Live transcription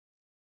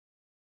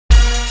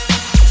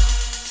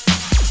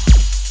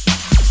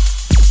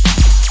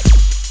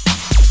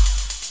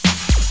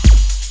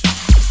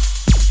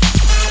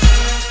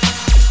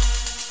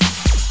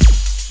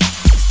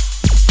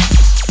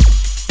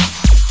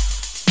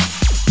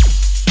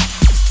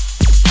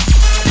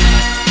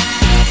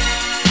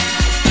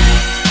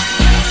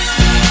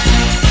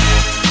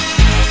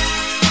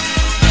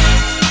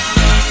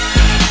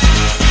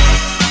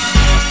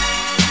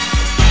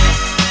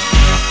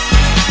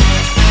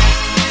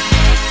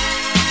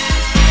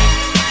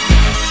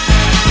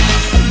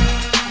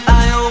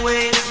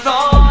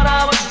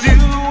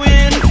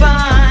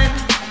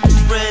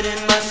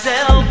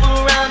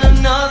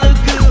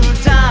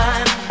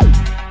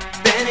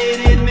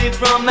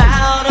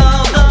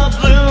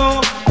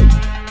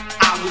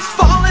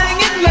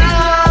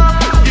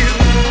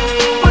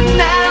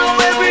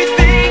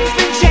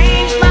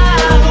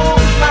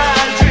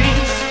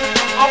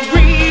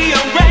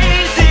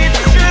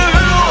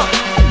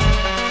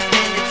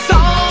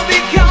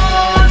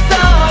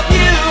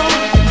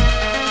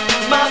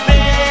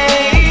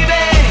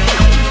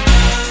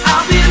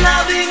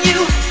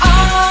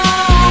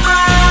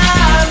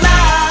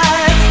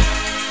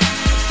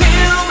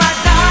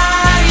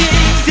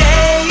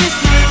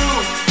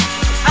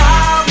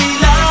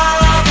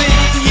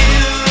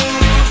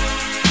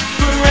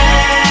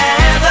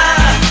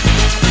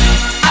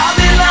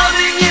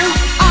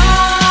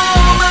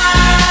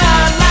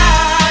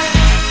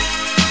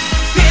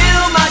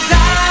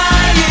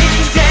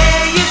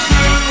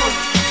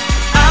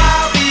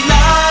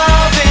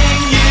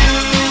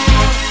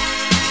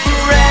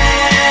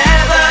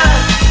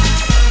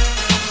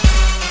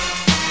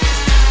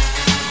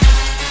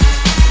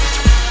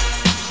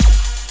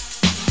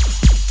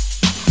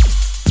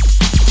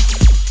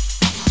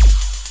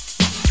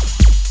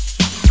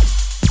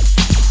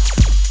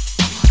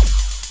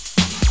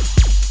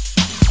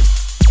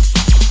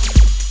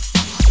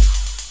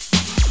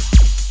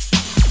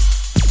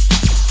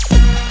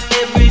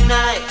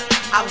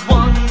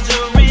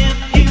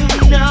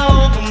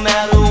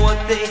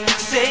they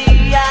say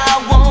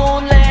I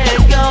won't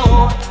let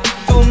go.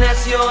 Don't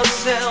ask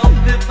yourself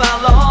if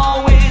I'll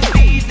always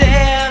be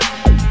there,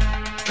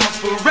 'cause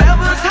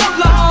forever's how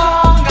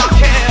long I'll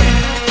care.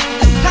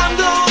 As time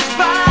goes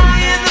by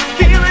and the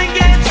feeling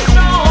gets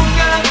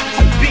stronger,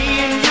 to be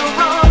in your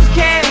arms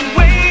can't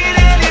wait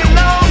any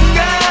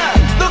longer.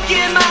 Look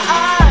in my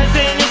eyes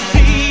and you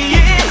see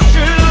it's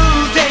true.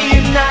 Day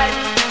and night,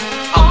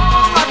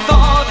 all my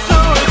thoughts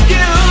are of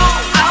you.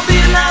 I'll be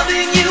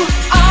loving you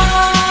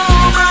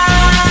all my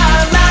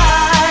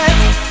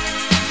life,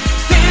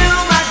 till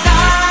my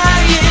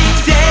dying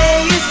day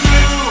is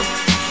through.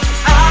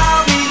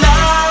 I'll be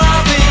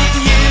loving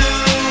you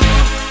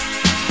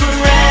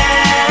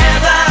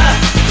forever.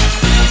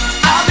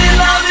 I'll be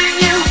loving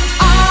you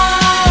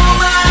all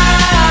my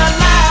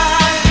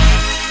life,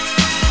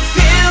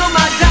 till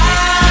my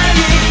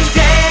dying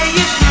day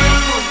is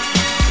through.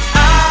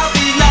 I'll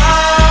be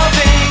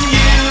loving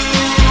you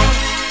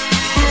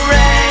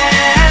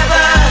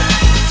forever.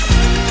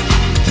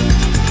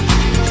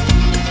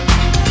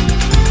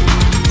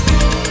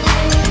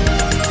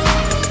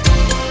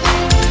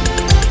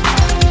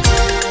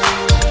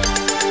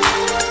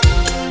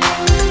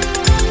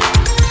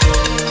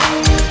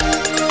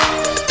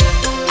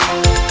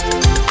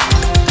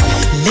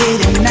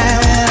 Late at night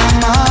when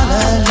I'm all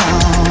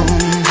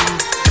alone,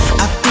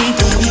 I think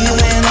of you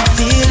and I'm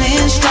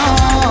feeling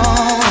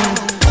strong.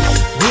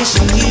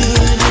 Wishing you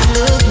to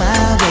look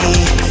my way,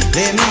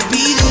 let me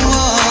be the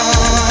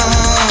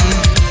one.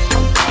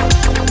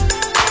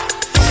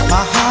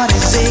 My heart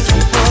is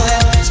aching for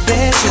that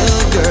special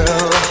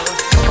girl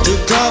to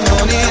come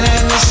on in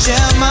and to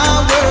share my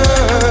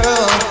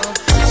world.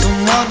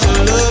 Someone to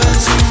love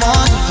and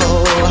someone to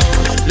hold,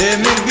 let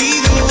me be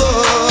the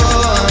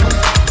one.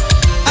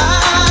 I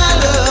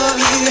love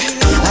you,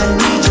 I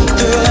need you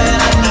girl and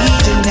I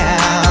need you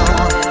now.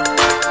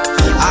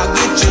 I'll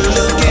get you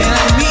looking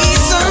at me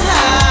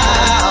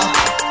somehow.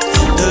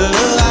 The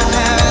love I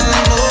have is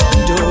an open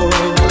door,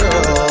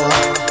 girl.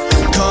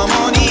 Come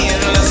on in,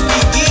 let's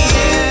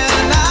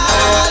begin.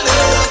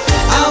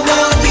 I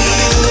wanna be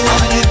the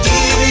one you're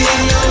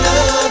giving your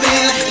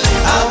loving.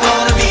 I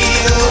wanna be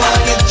the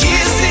one you're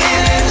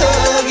kissing and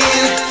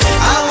hugging.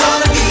 I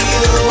wanna be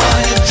the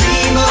one you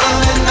dream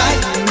of at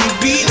night. Let me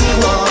be the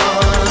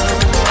one.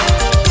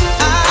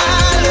 I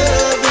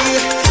love you,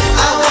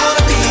 I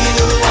wanna be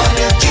the one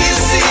you're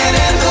kissing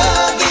and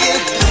hugging.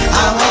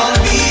 I wanna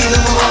be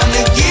the one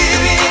you're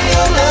giving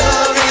your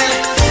loving.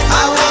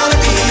 I wanna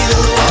be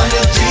the one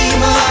you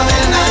dream of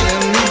at night.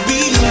 Let me be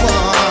the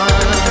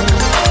one.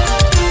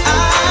 I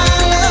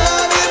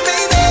love you,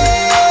 baby.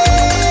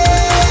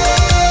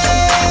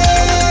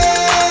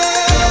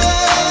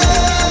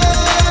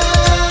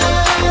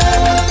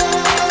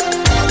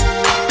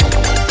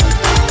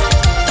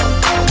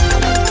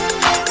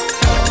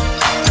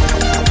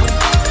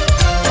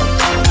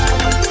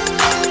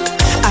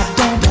 I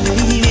don't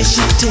believe it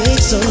should take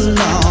so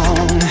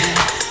long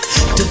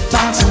to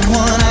find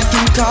someone I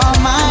can call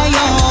my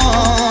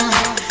own.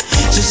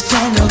 Just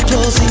come real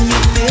close and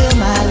you feel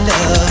my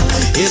love.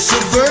 It's a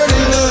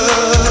burning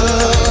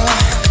love,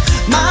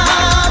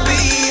 my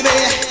baby.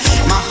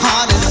 My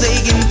heart is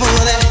aching for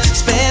that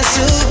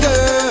special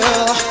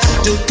girl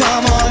to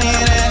come on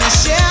in and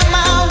share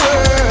my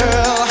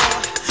world.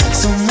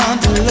 Someone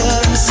to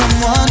love and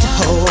someone to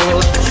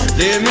hold.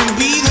 Let me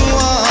be the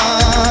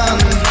one.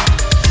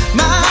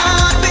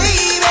 My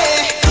baby,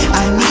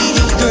 I need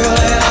you girl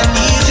and I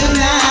need you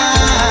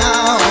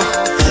now.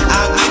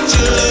 I'll get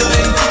you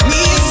loving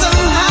me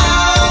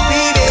somehow,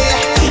 baby.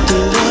 The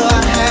love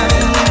I have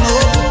in an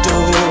open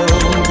door,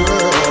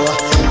 girl.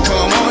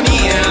 Come on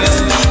in,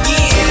 let's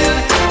begin.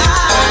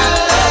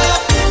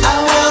 I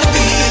wanna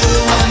be the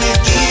one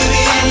you're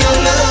giving your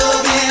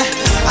loving.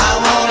 I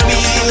wanna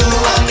be the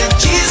one you're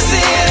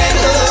kissing and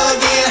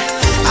hugging.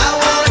 I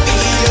wanna be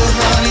your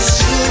honey,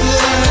 sugar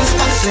and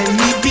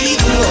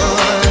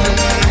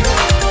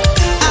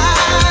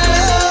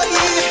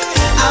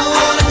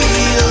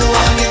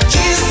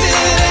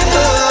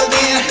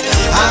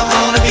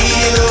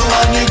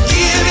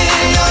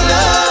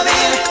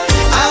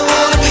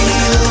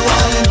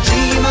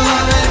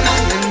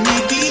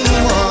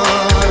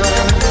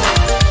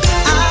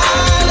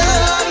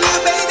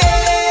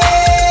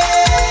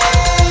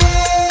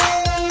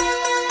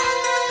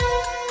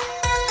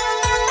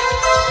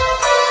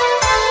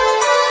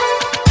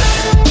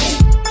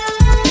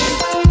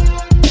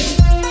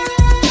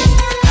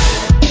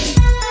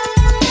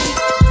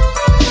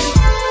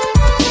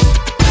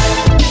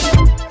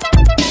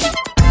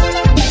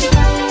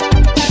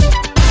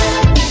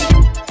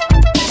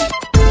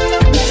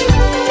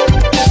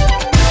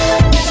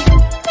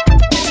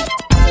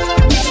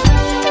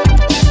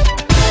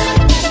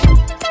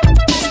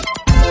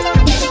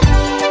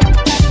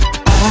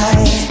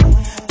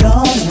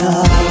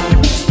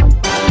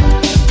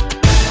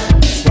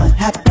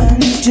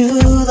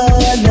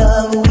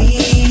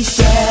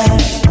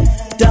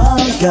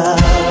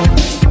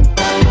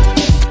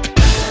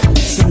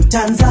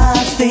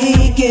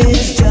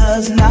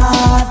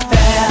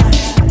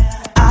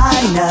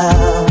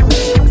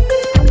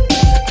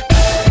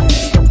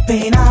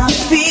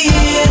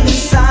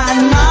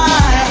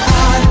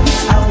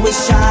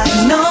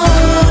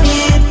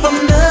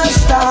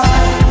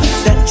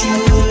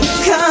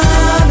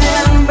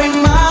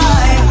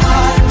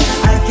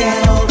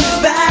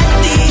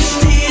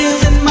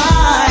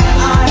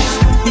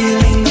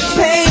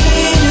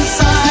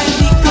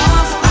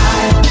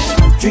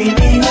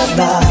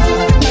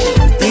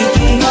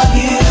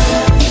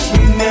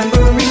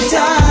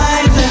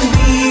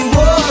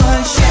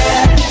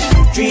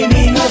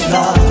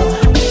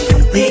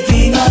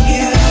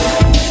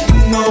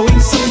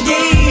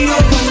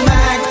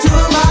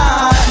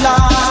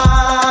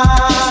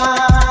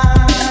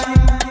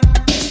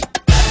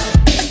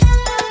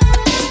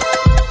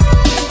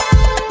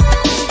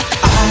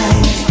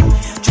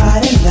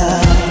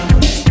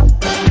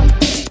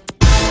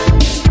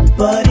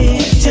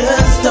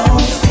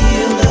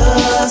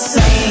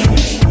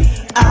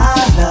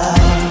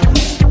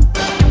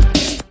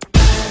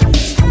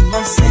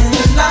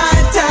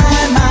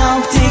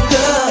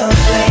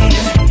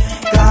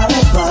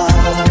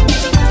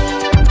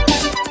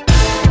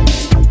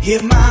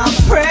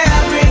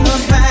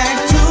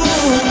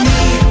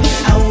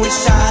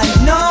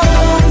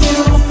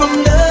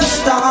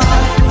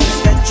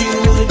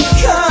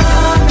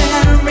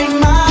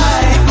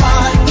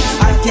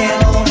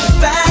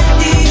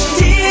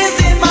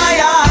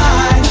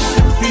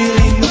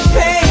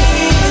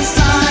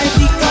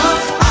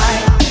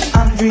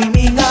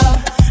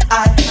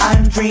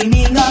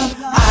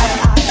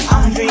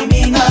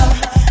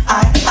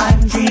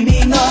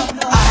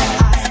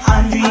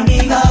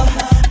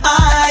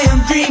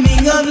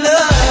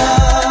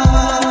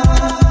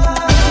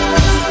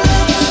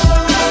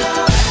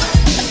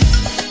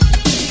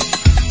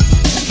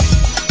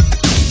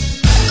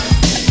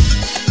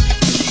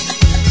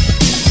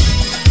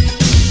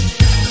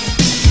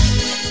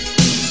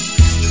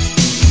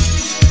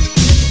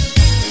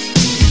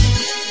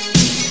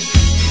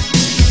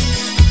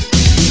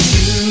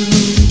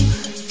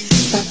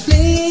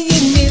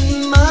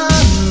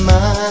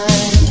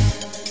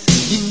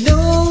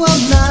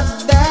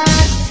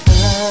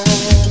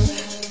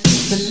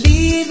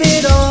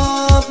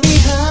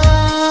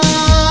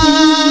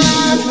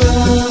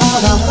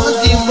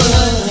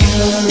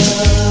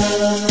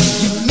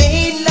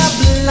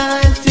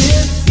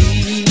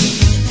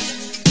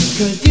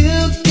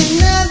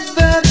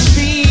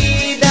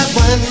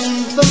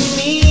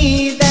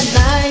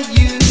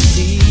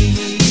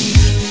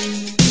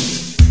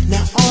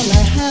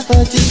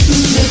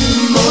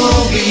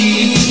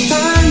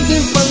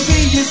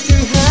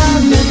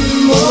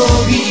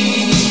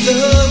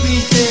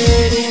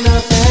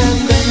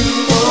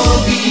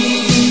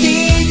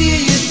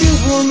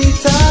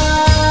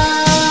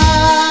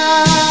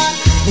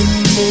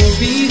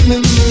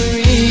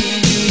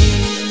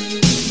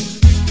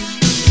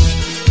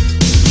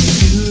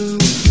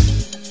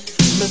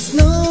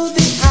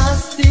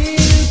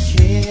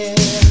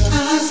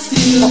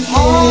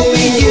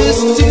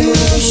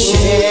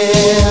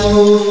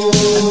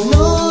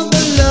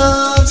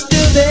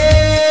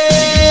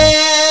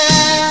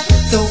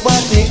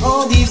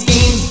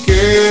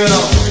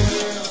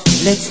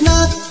Let's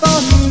not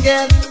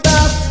forget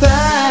the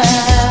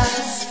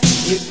past.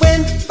 It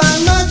went by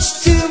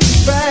much too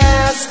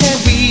fast. Can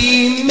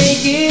we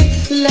make it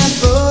last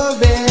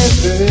forever?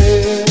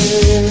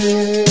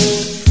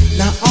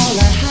 Now all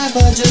I have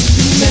are just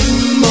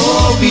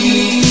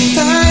memories.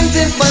 Times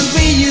and fun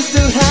we used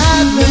to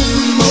have.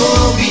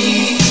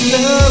 Memories.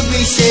 Love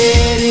we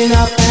shared in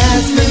our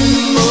past.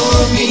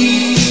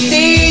 Memories.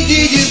 Days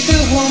you used to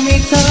hold me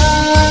tight.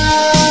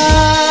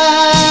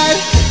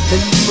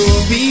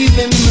 Memories,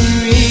 memories.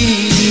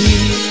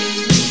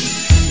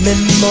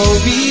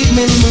 Memories,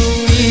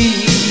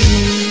 memories.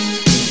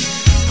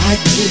 I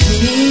just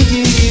need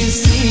you to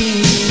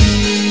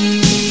see.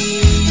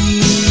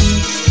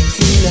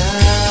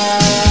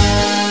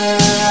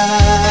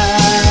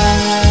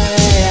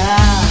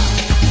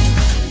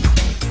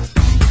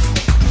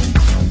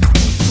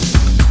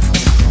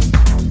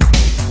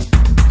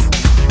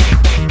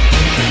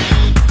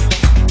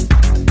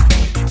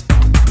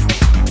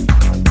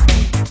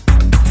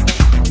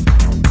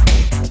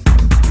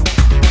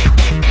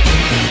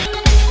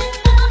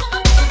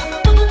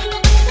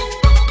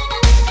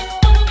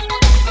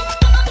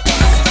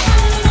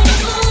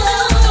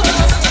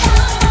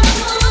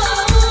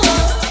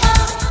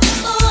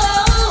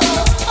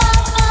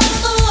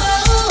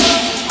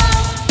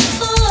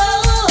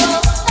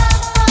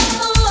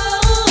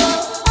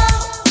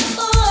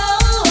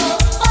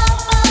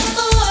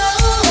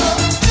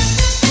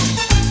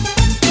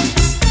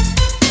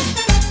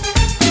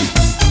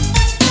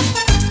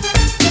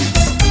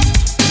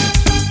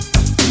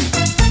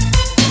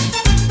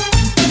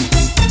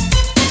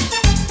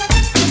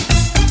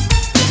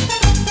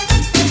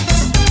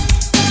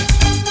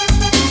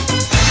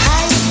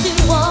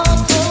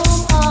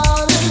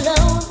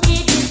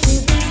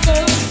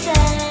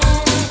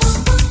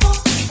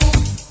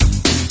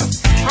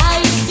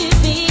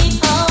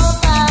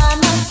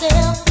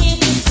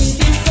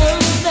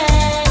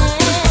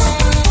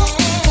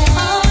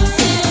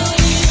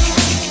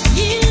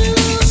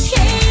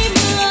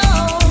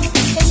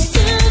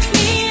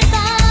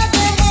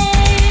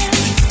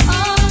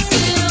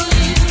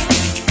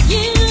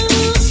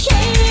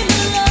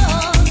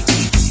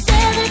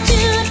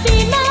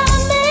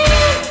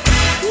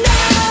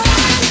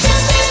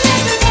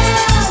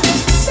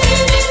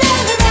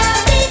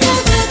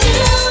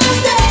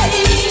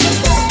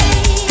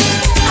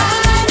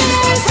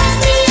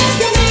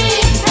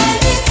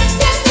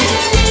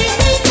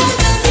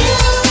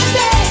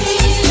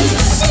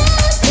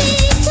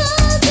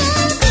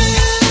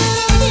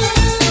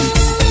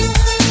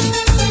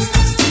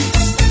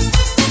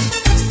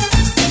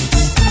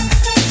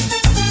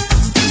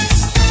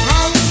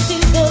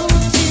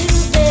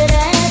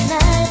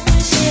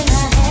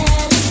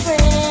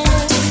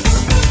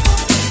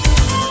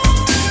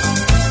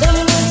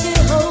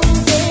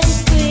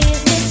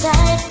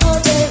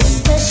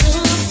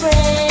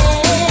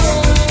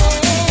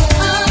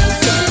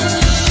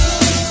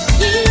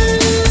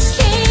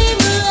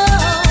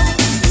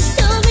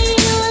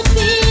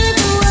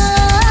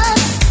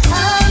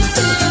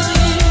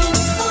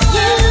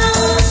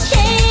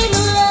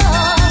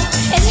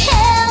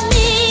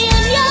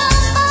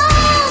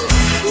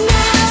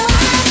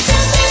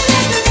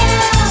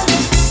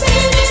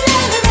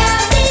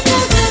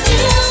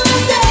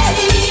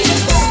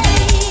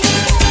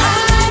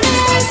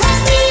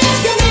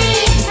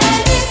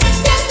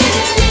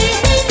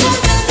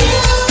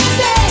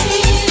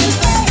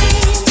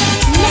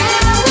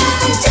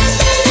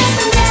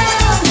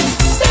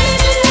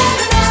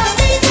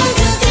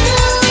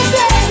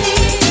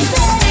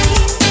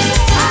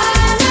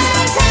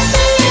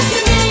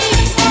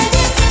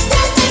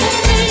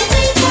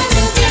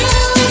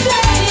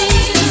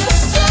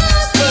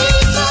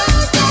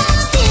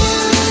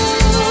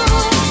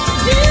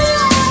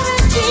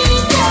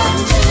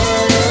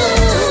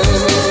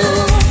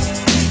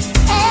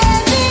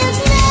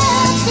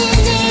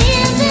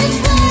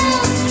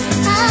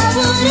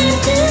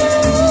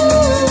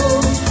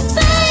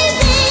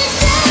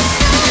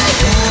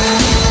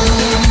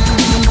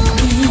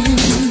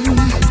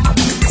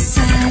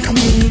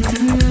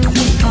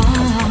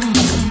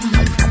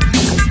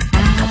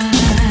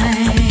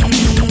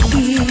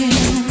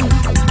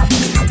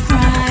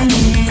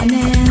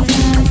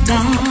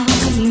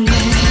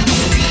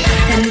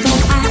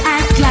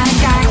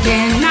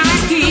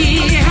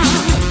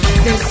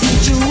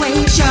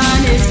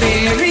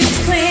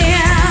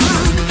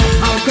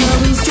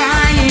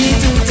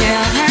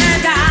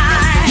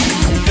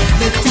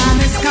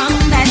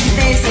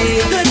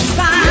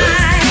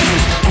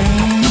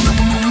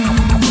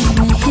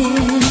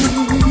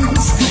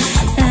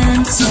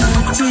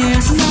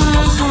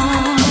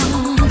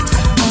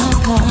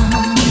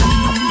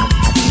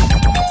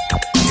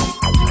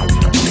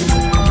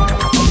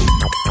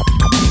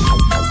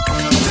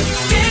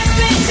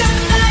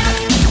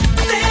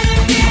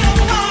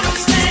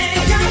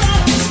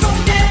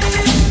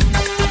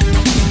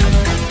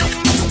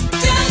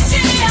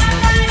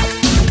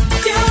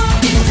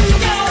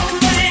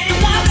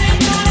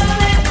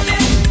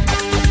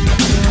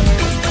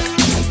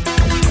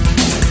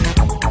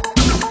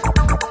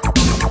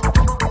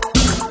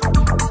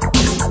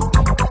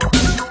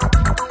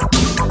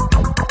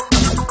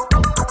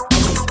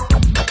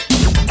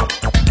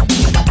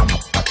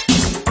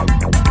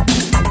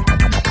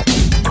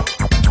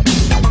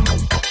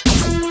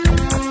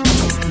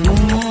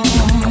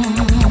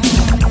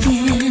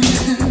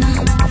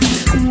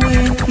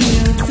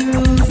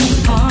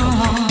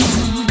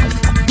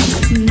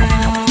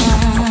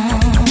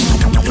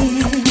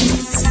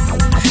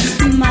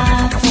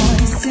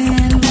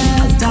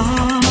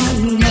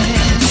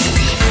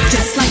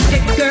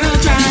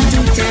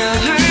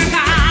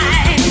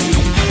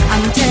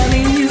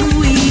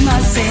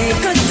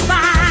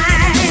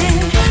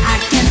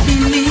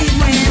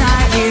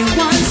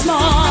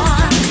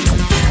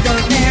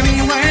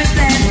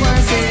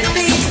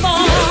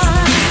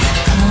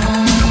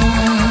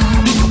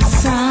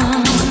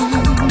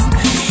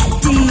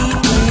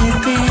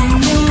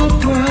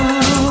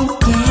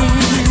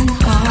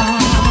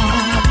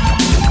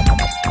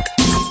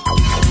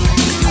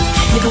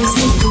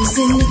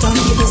 echoes in the dark,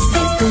 give us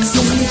echoes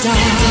in the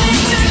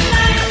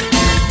dark.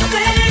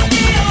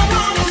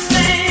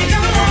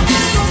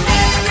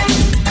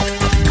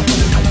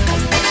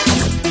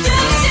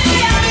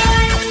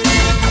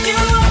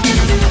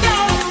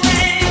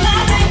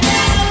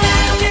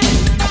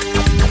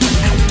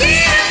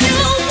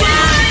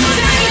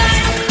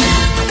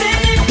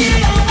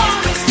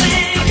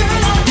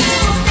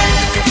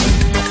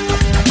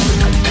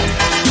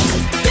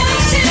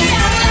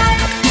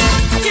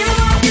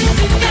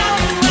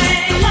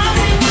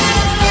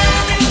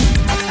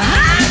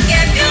 I'll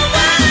give you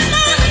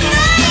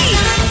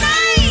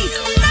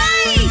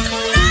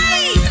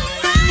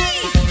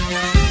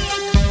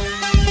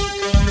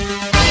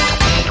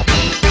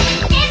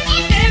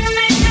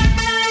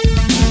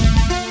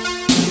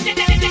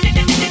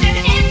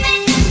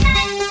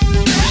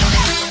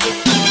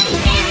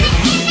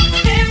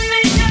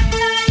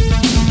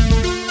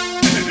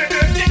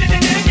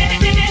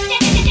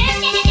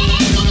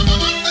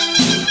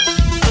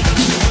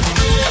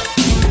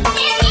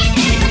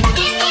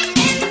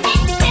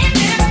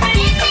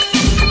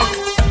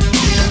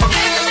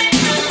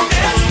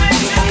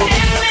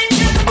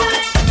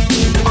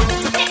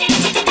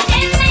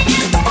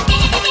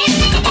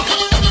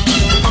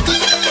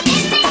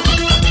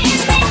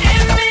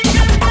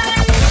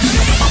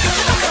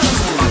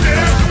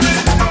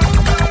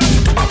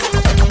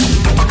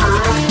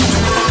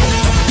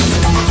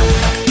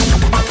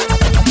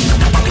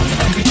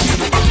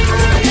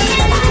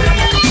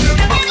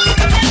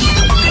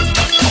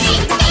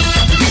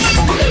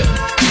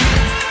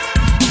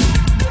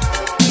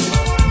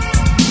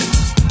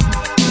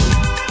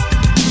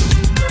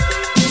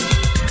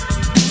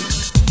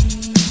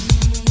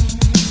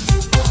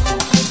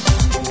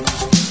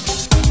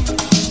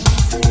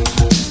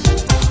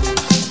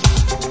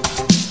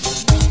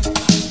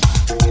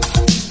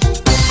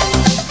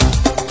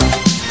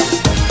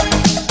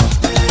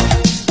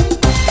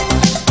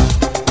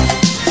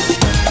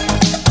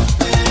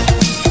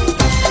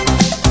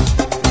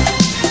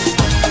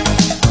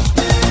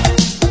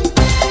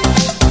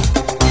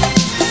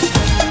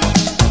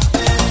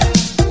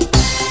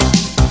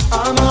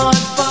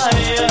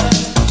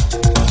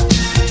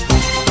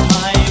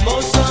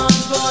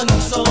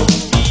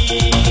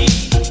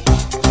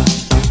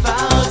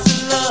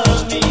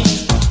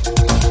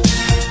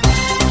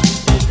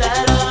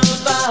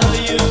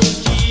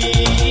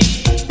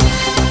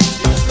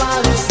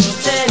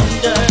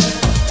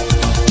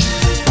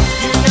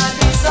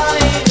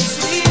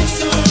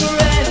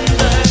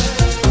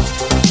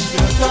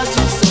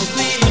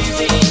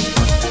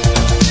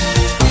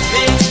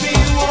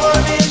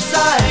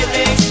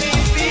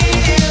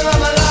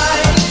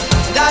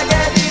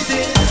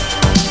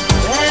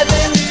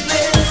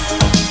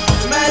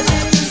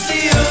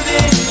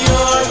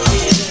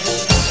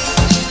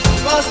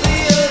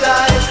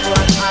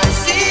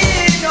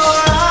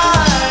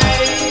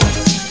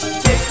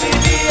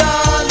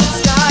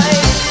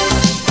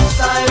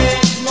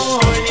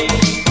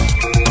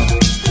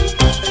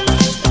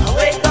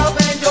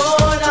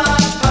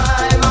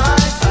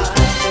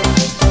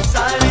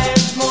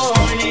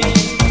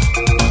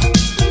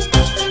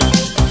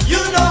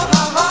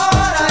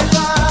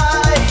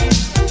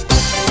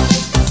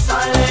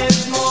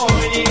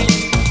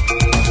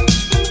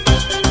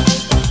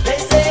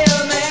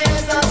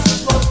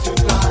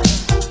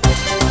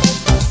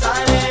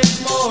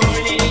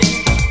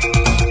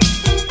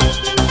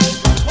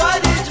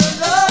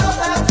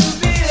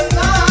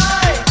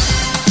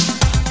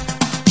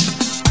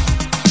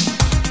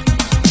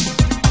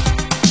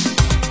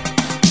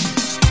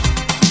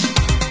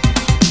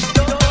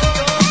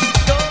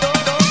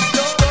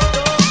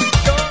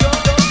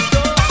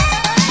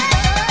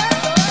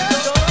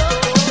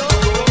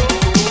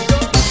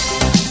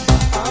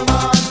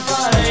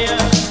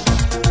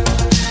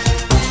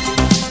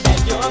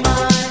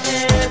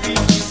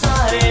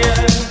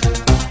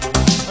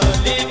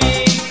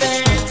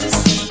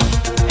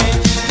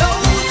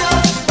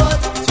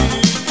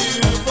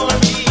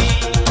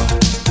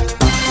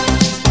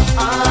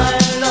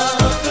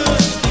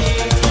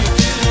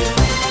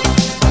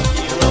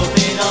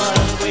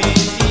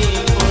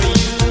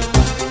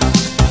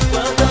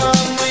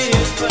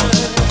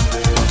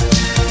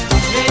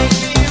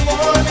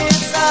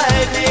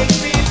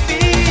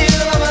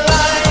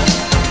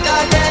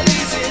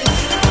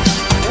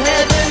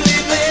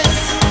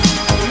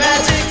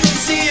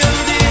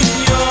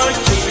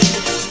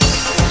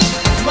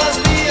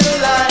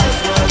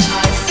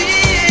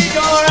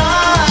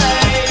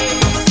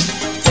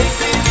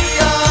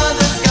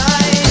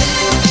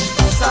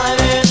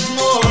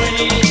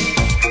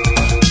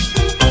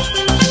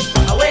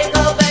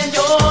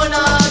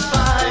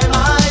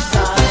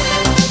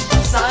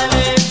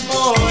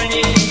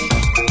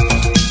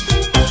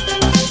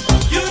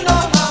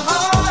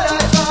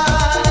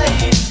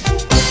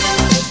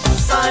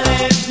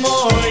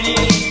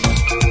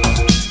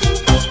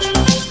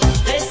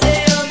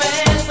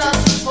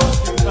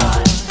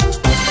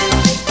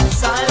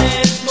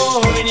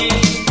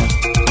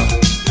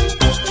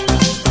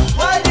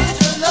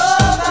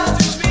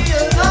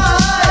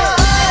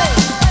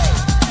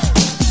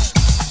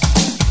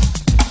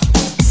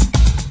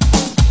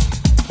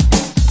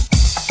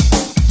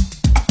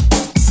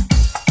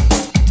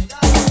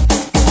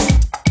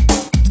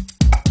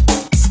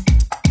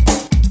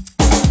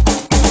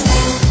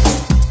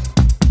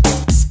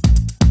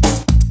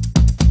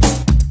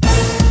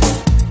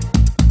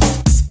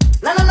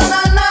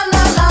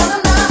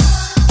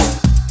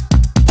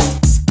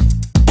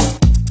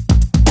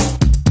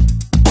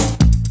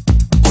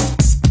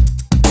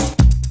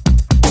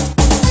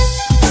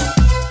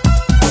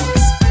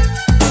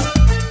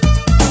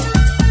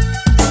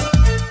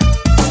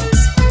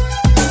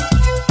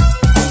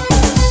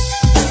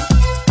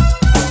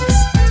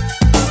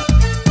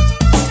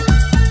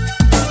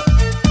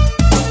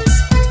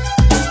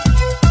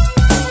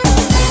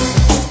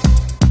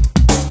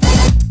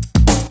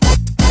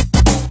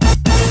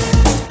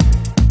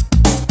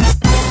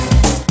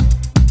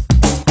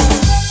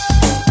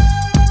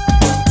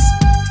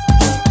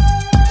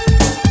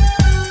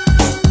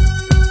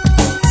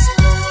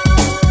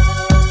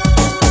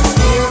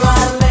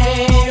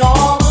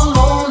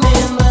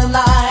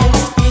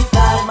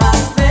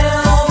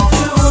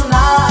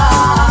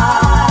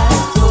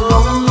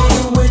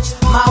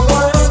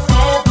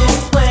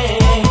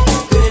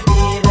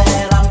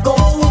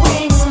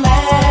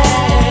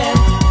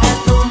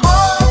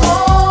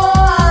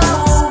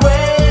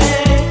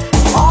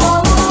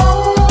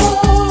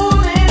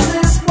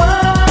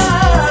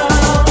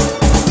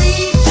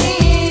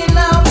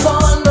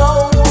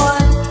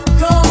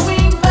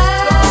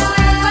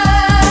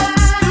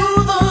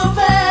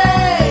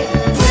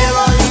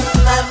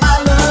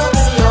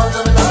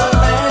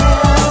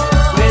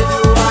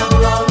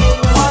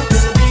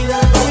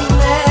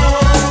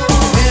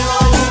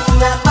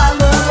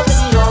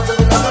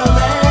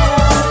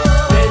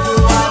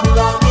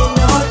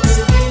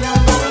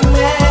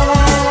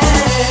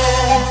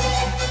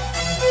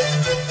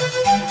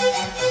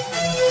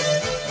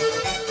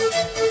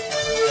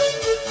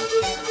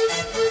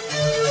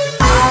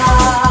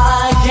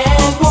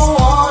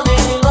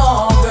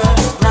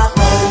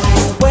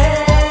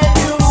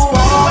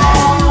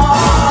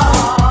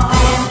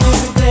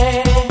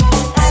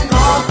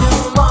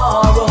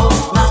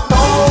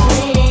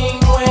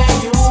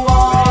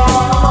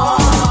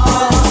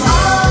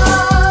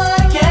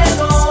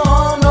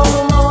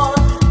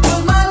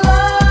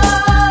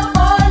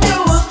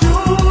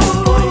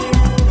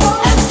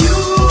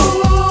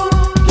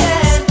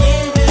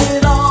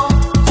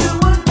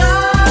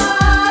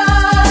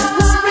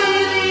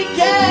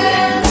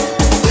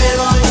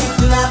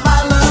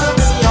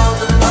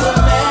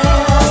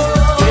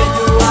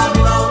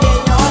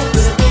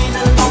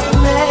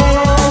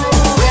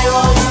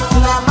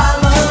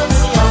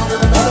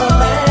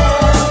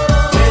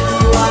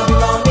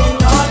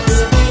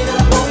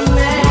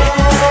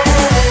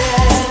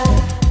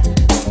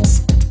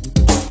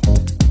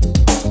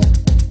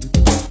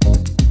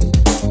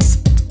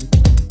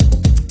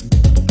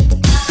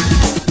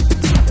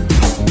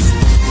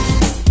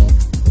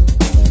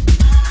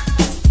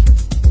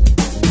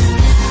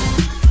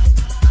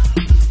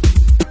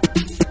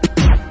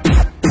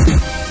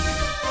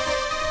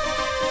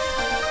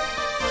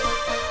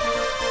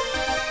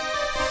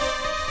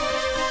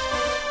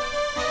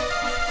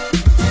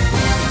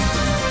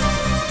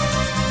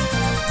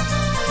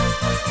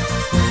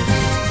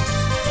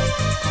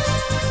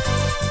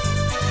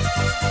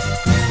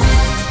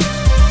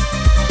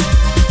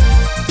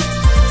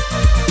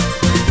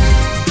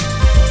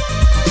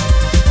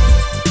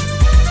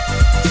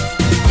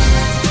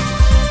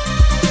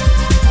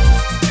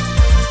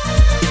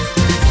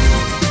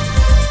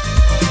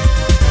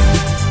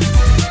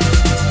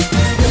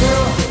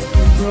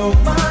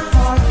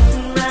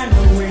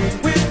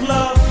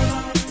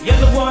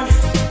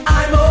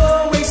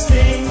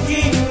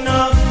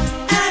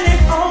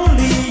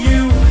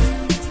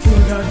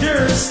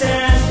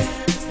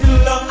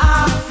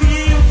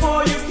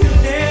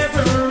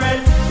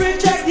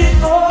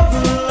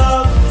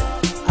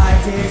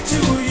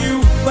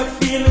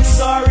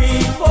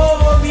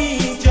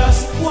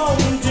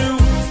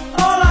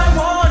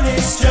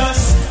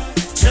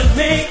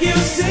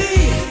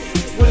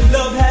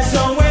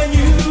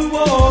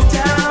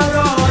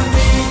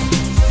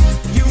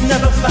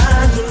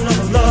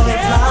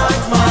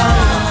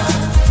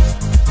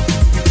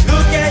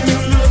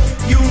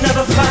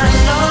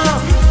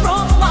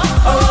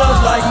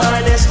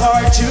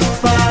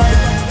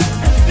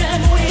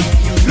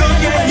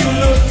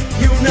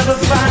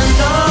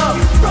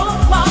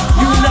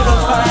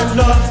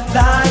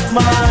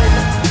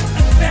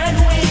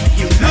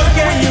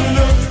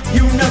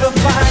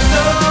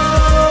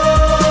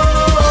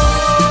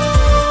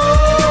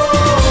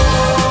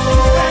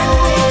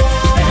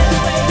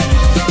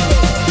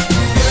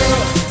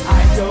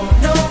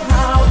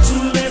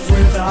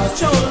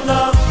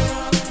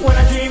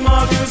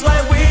feels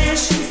like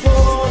wishing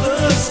for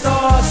the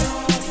stars.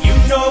 You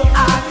know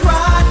I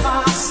cried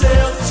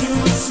myself to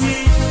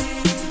sleep,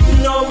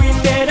 knowing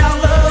that our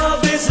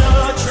love is a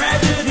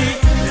tragedy.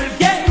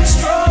 Getting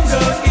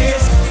stronger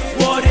is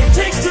what it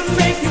takes to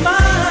make you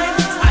mine.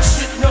 I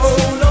should no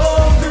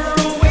longer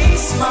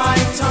waste my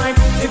time.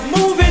 If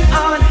moving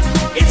on,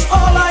 it's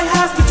all I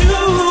have to do,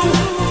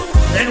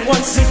 then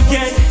once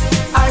again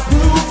I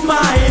prove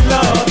my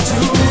love to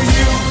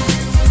you.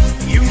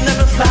 You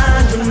never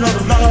find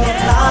another love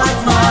like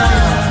mine.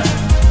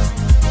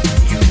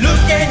 You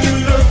look and you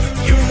look,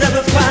 you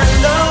never find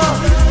love.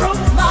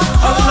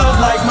 A love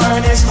like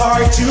mine is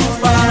hard to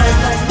find.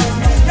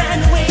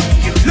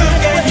 You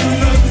look and you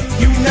look,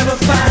 you never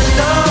find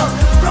love.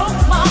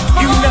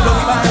 You never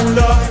find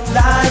love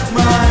like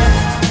mine.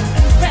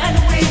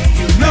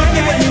 You look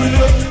and you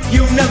look,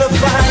 you never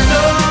find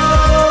love.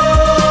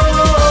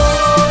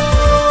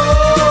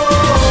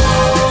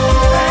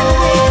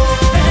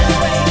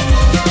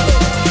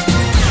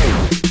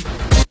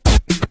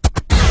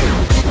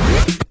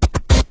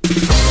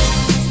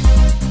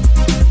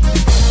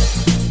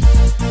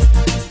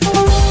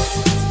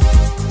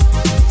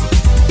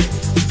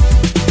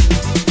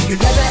 You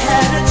never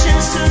had a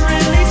chance to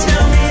really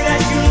tell me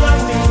that you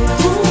love me.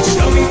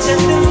 Show me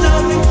tender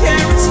love and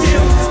care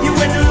still. You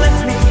went and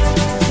left me.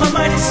 My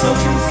mind is so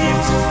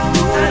confused.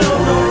 I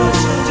don't know what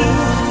to do.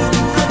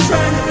 I'm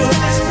trying to build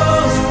this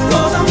puzzle,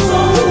 'cause I'm so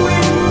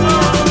in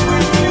love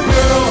with you,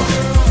 girl.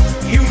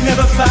 You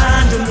never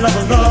find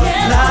another love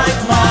like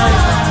mine.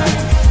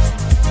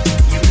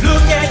 You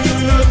look and you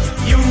look,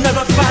 you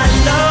never find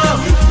love.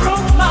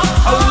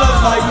 A love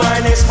like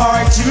mine is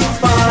hard to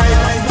find.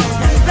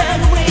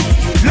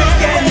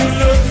 Look and you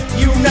look,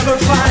 you never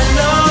find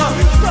love.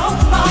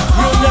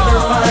 You'll never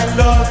find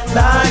love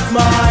like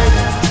mine.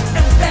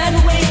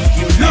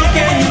 You look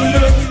and you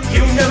look,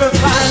 you never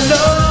find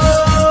love.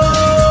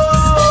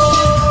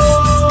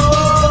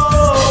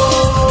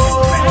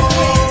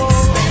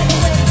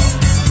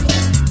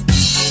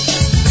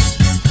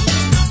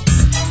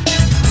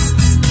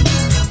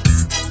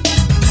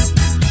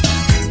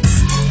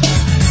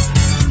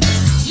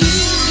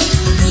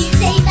 You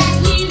say that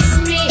you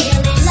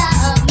really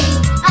love me.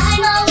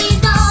 I'm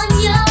always on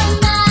your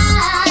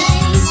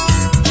mind.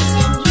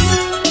 And you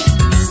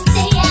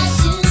say I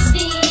should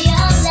be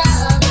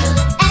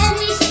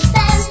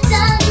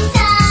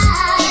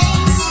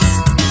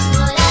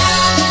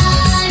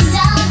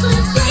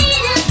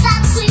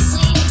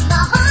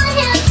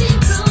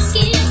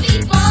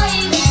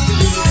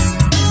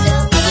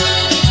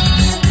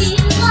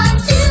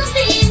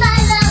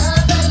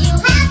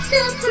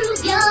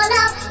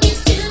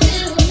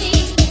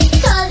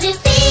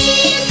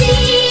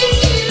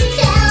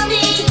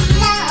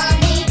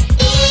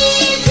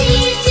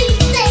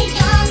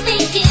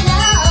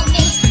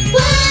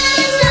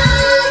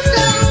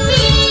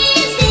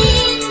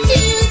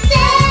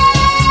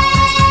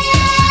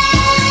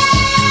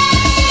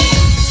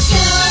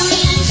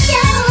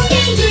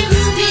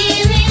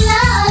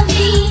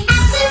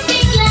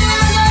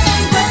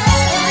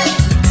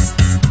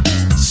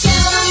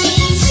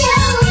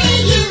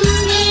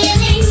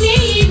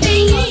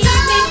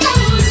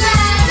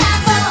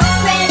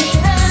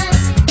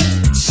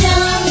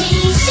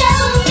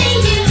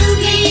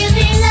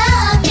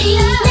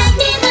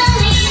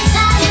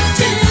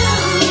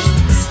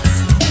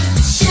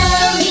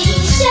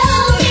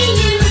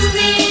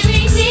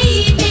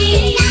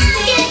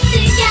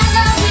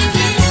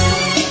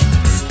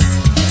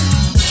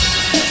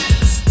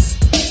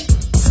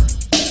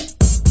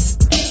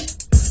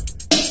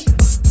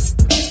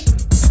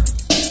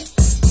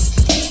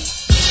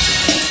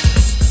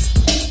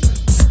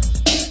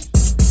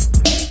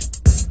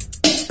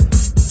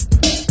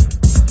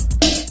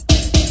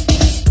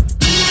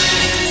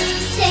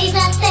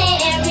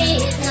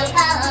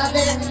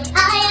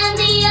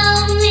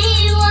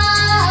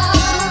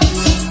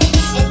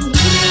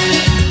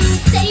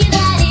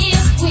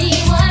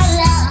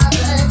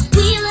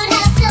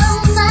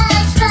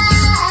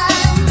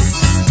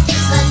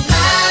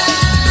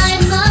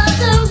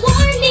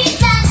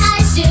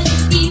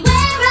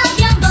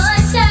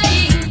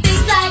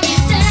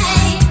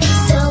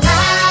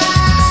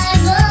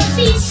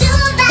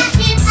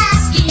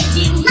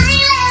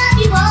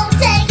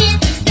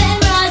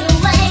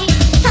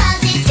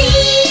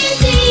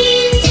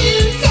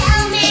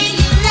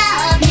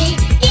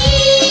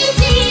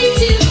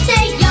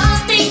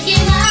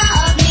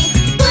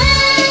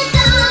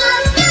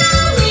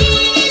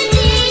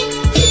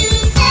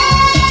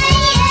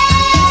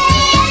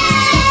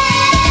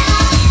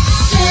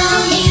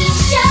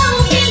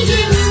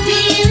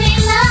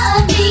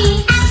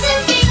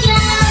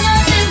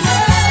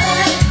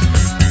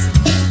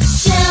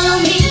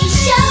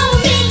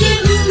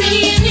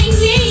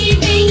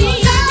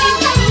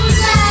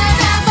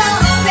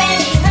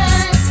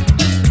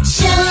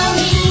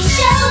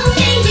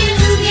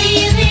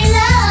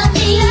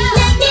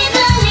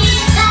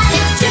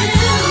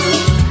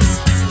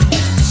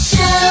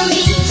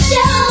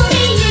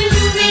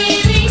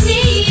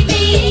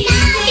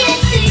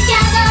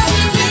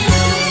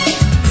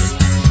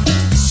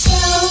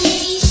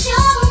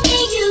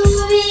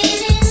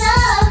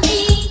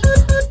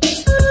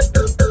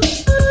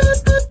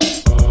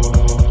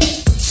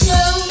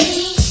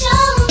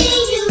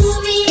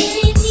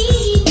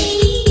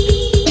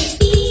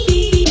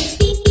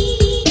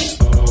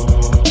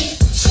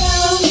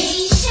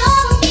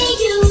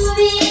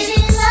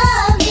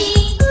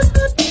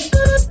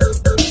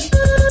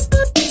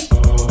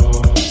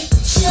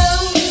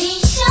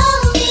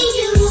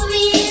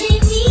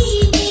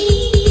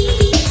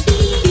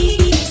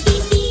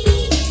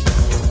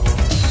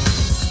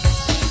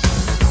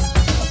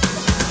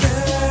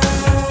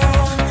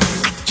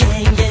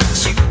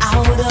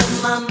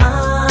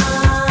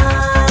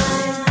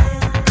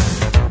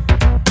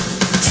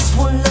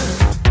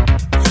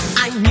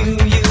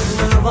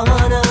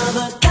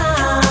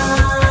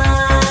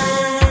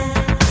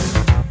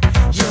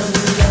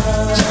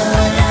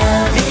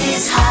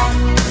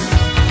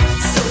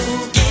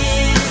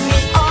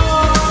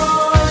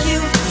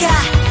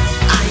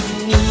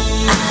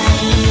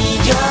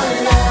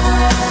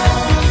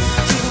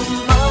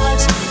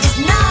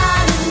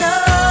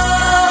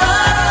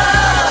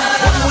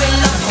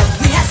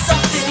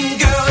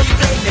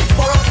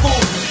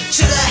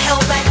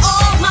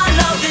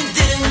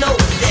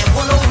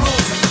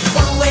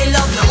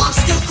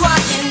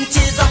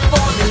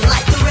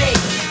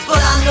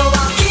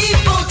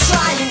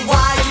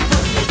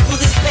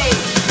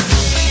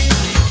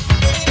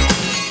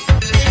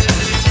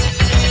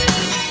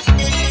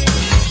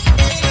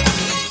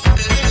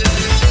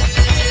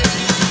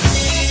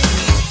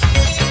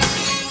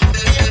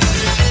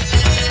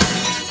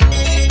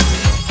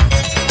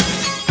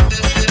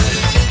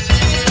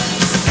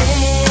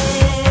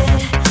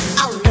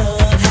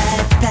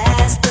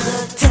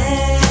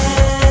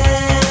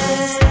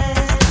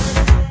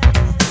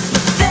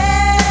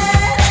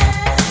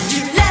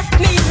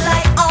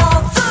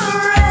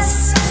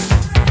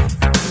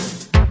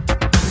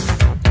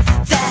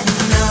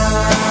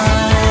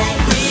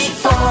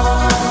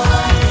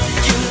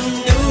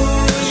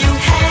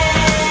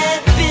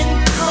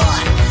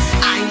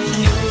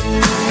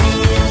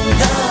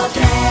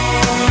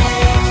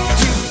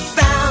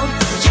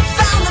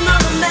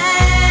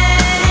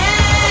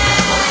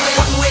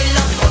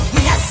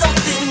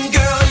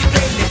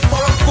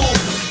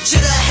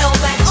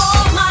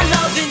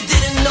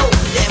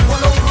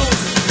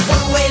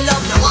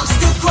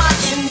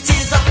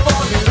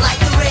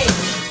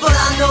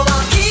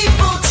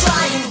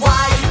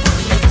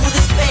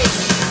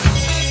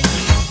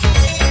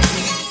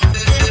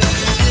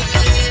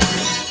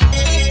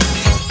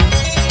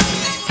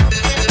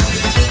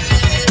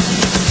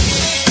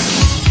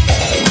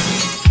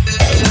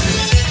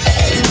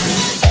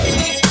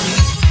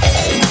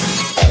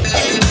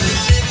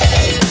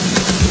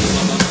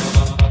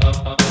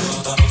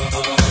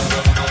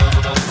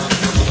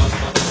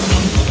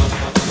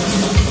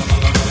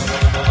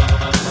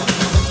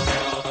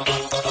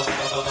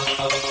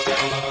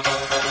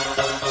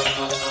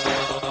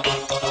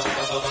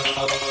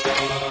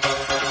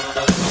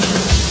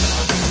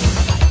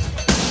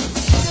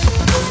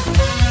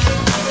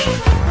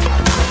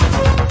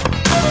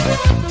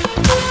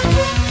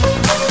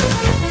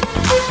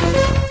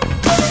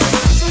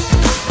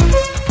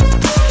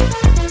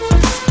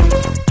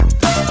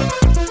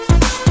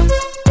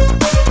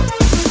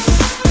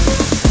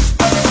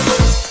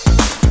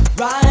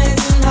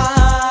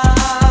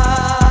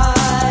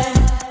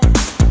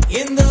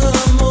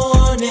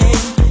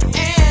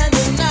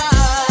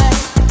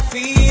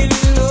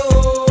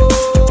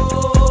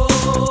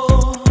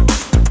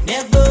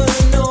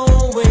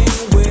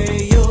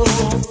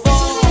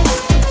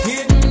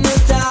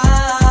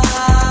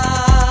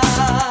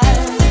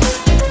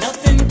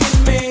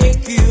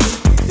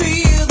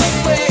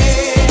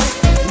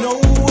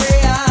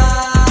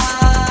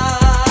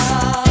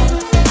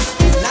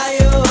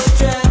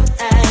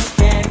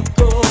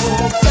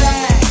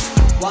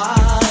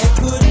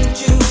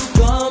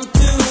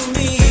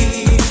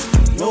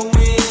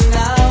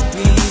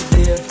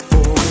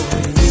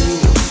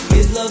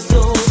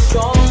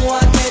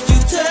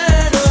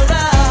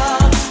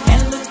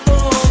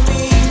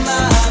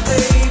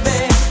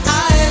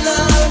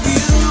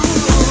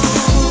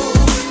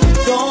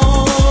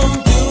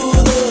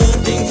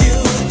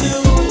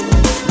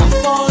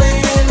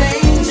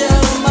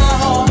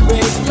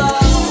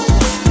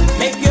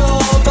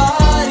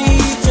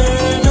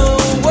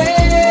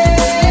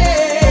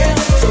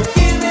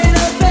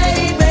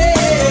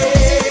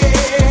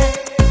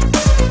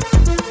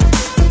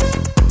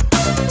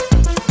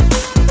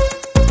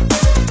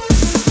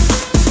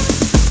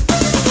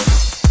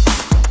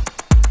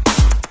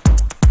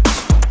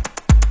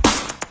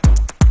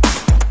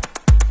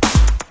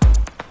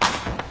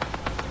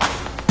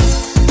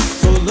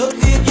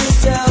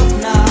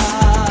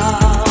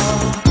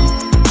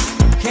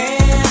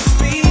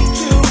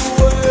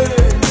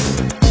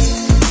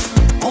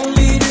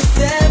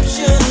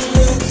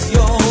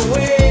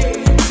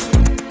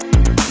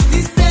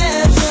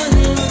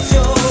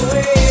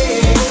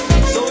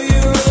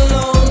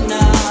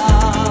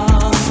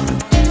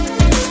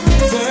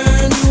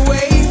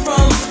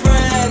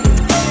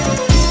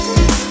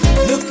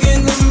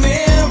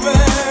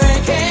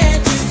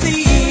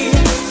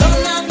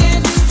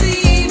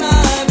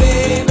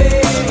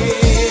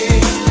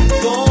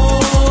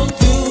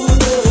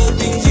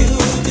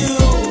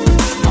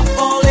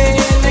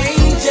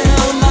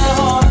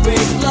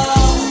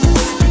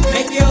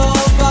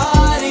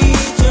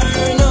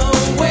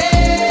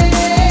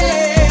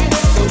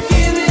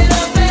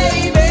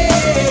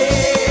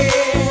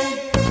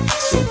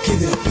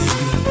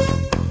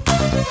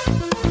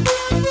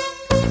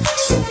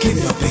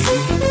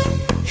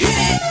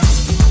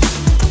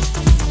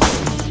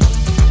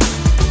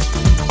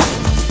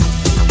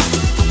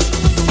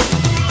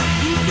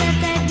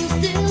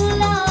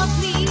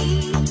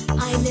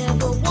I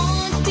never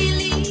once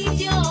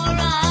believed your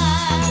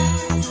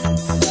eyes.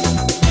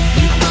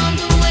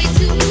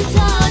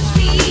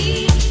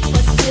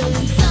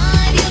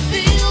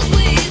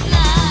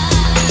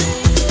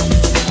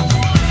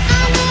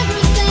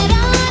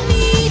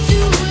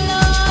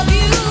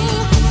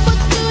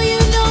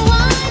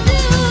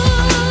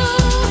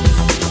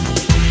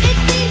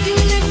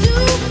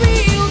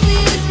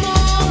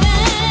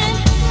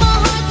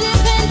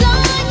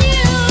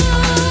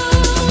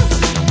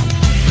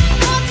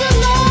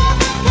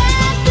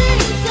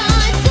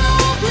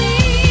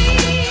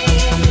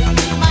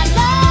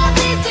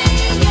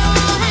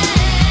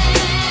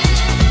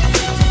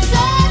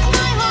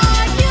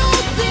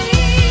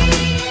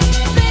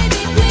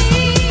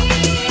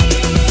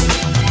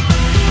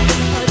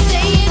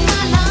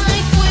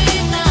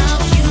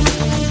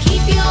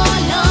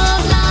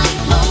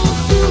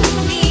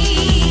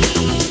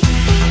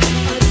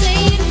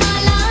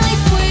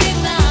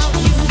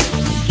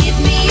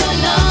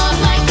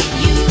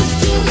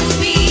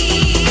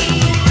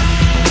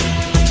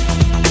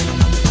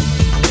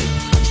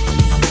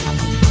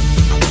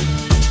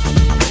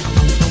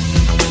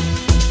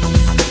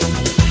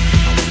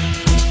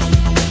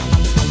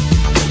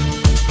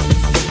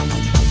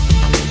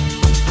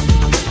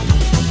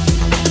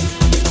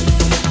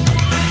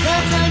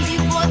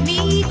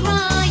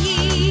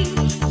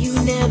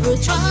 never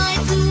try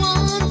to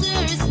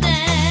understand.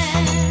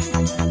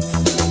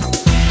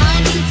 I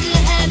need to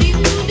have you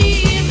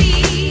near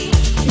me.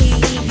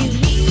 Please, you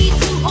need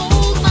to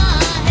hold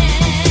my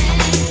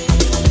hand.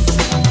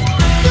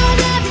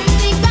 Don't ever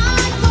think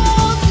I'd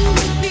fall to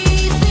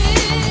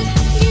pieces.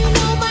 You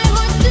know my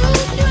heart's too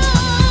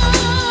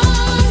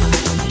strong.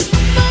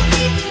 But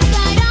deep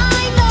inside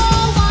I know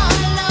I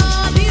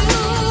love you.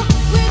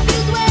 With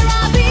you's where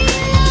I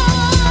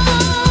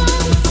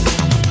belong.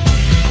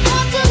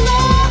 Want to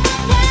love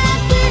my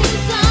death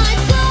inside.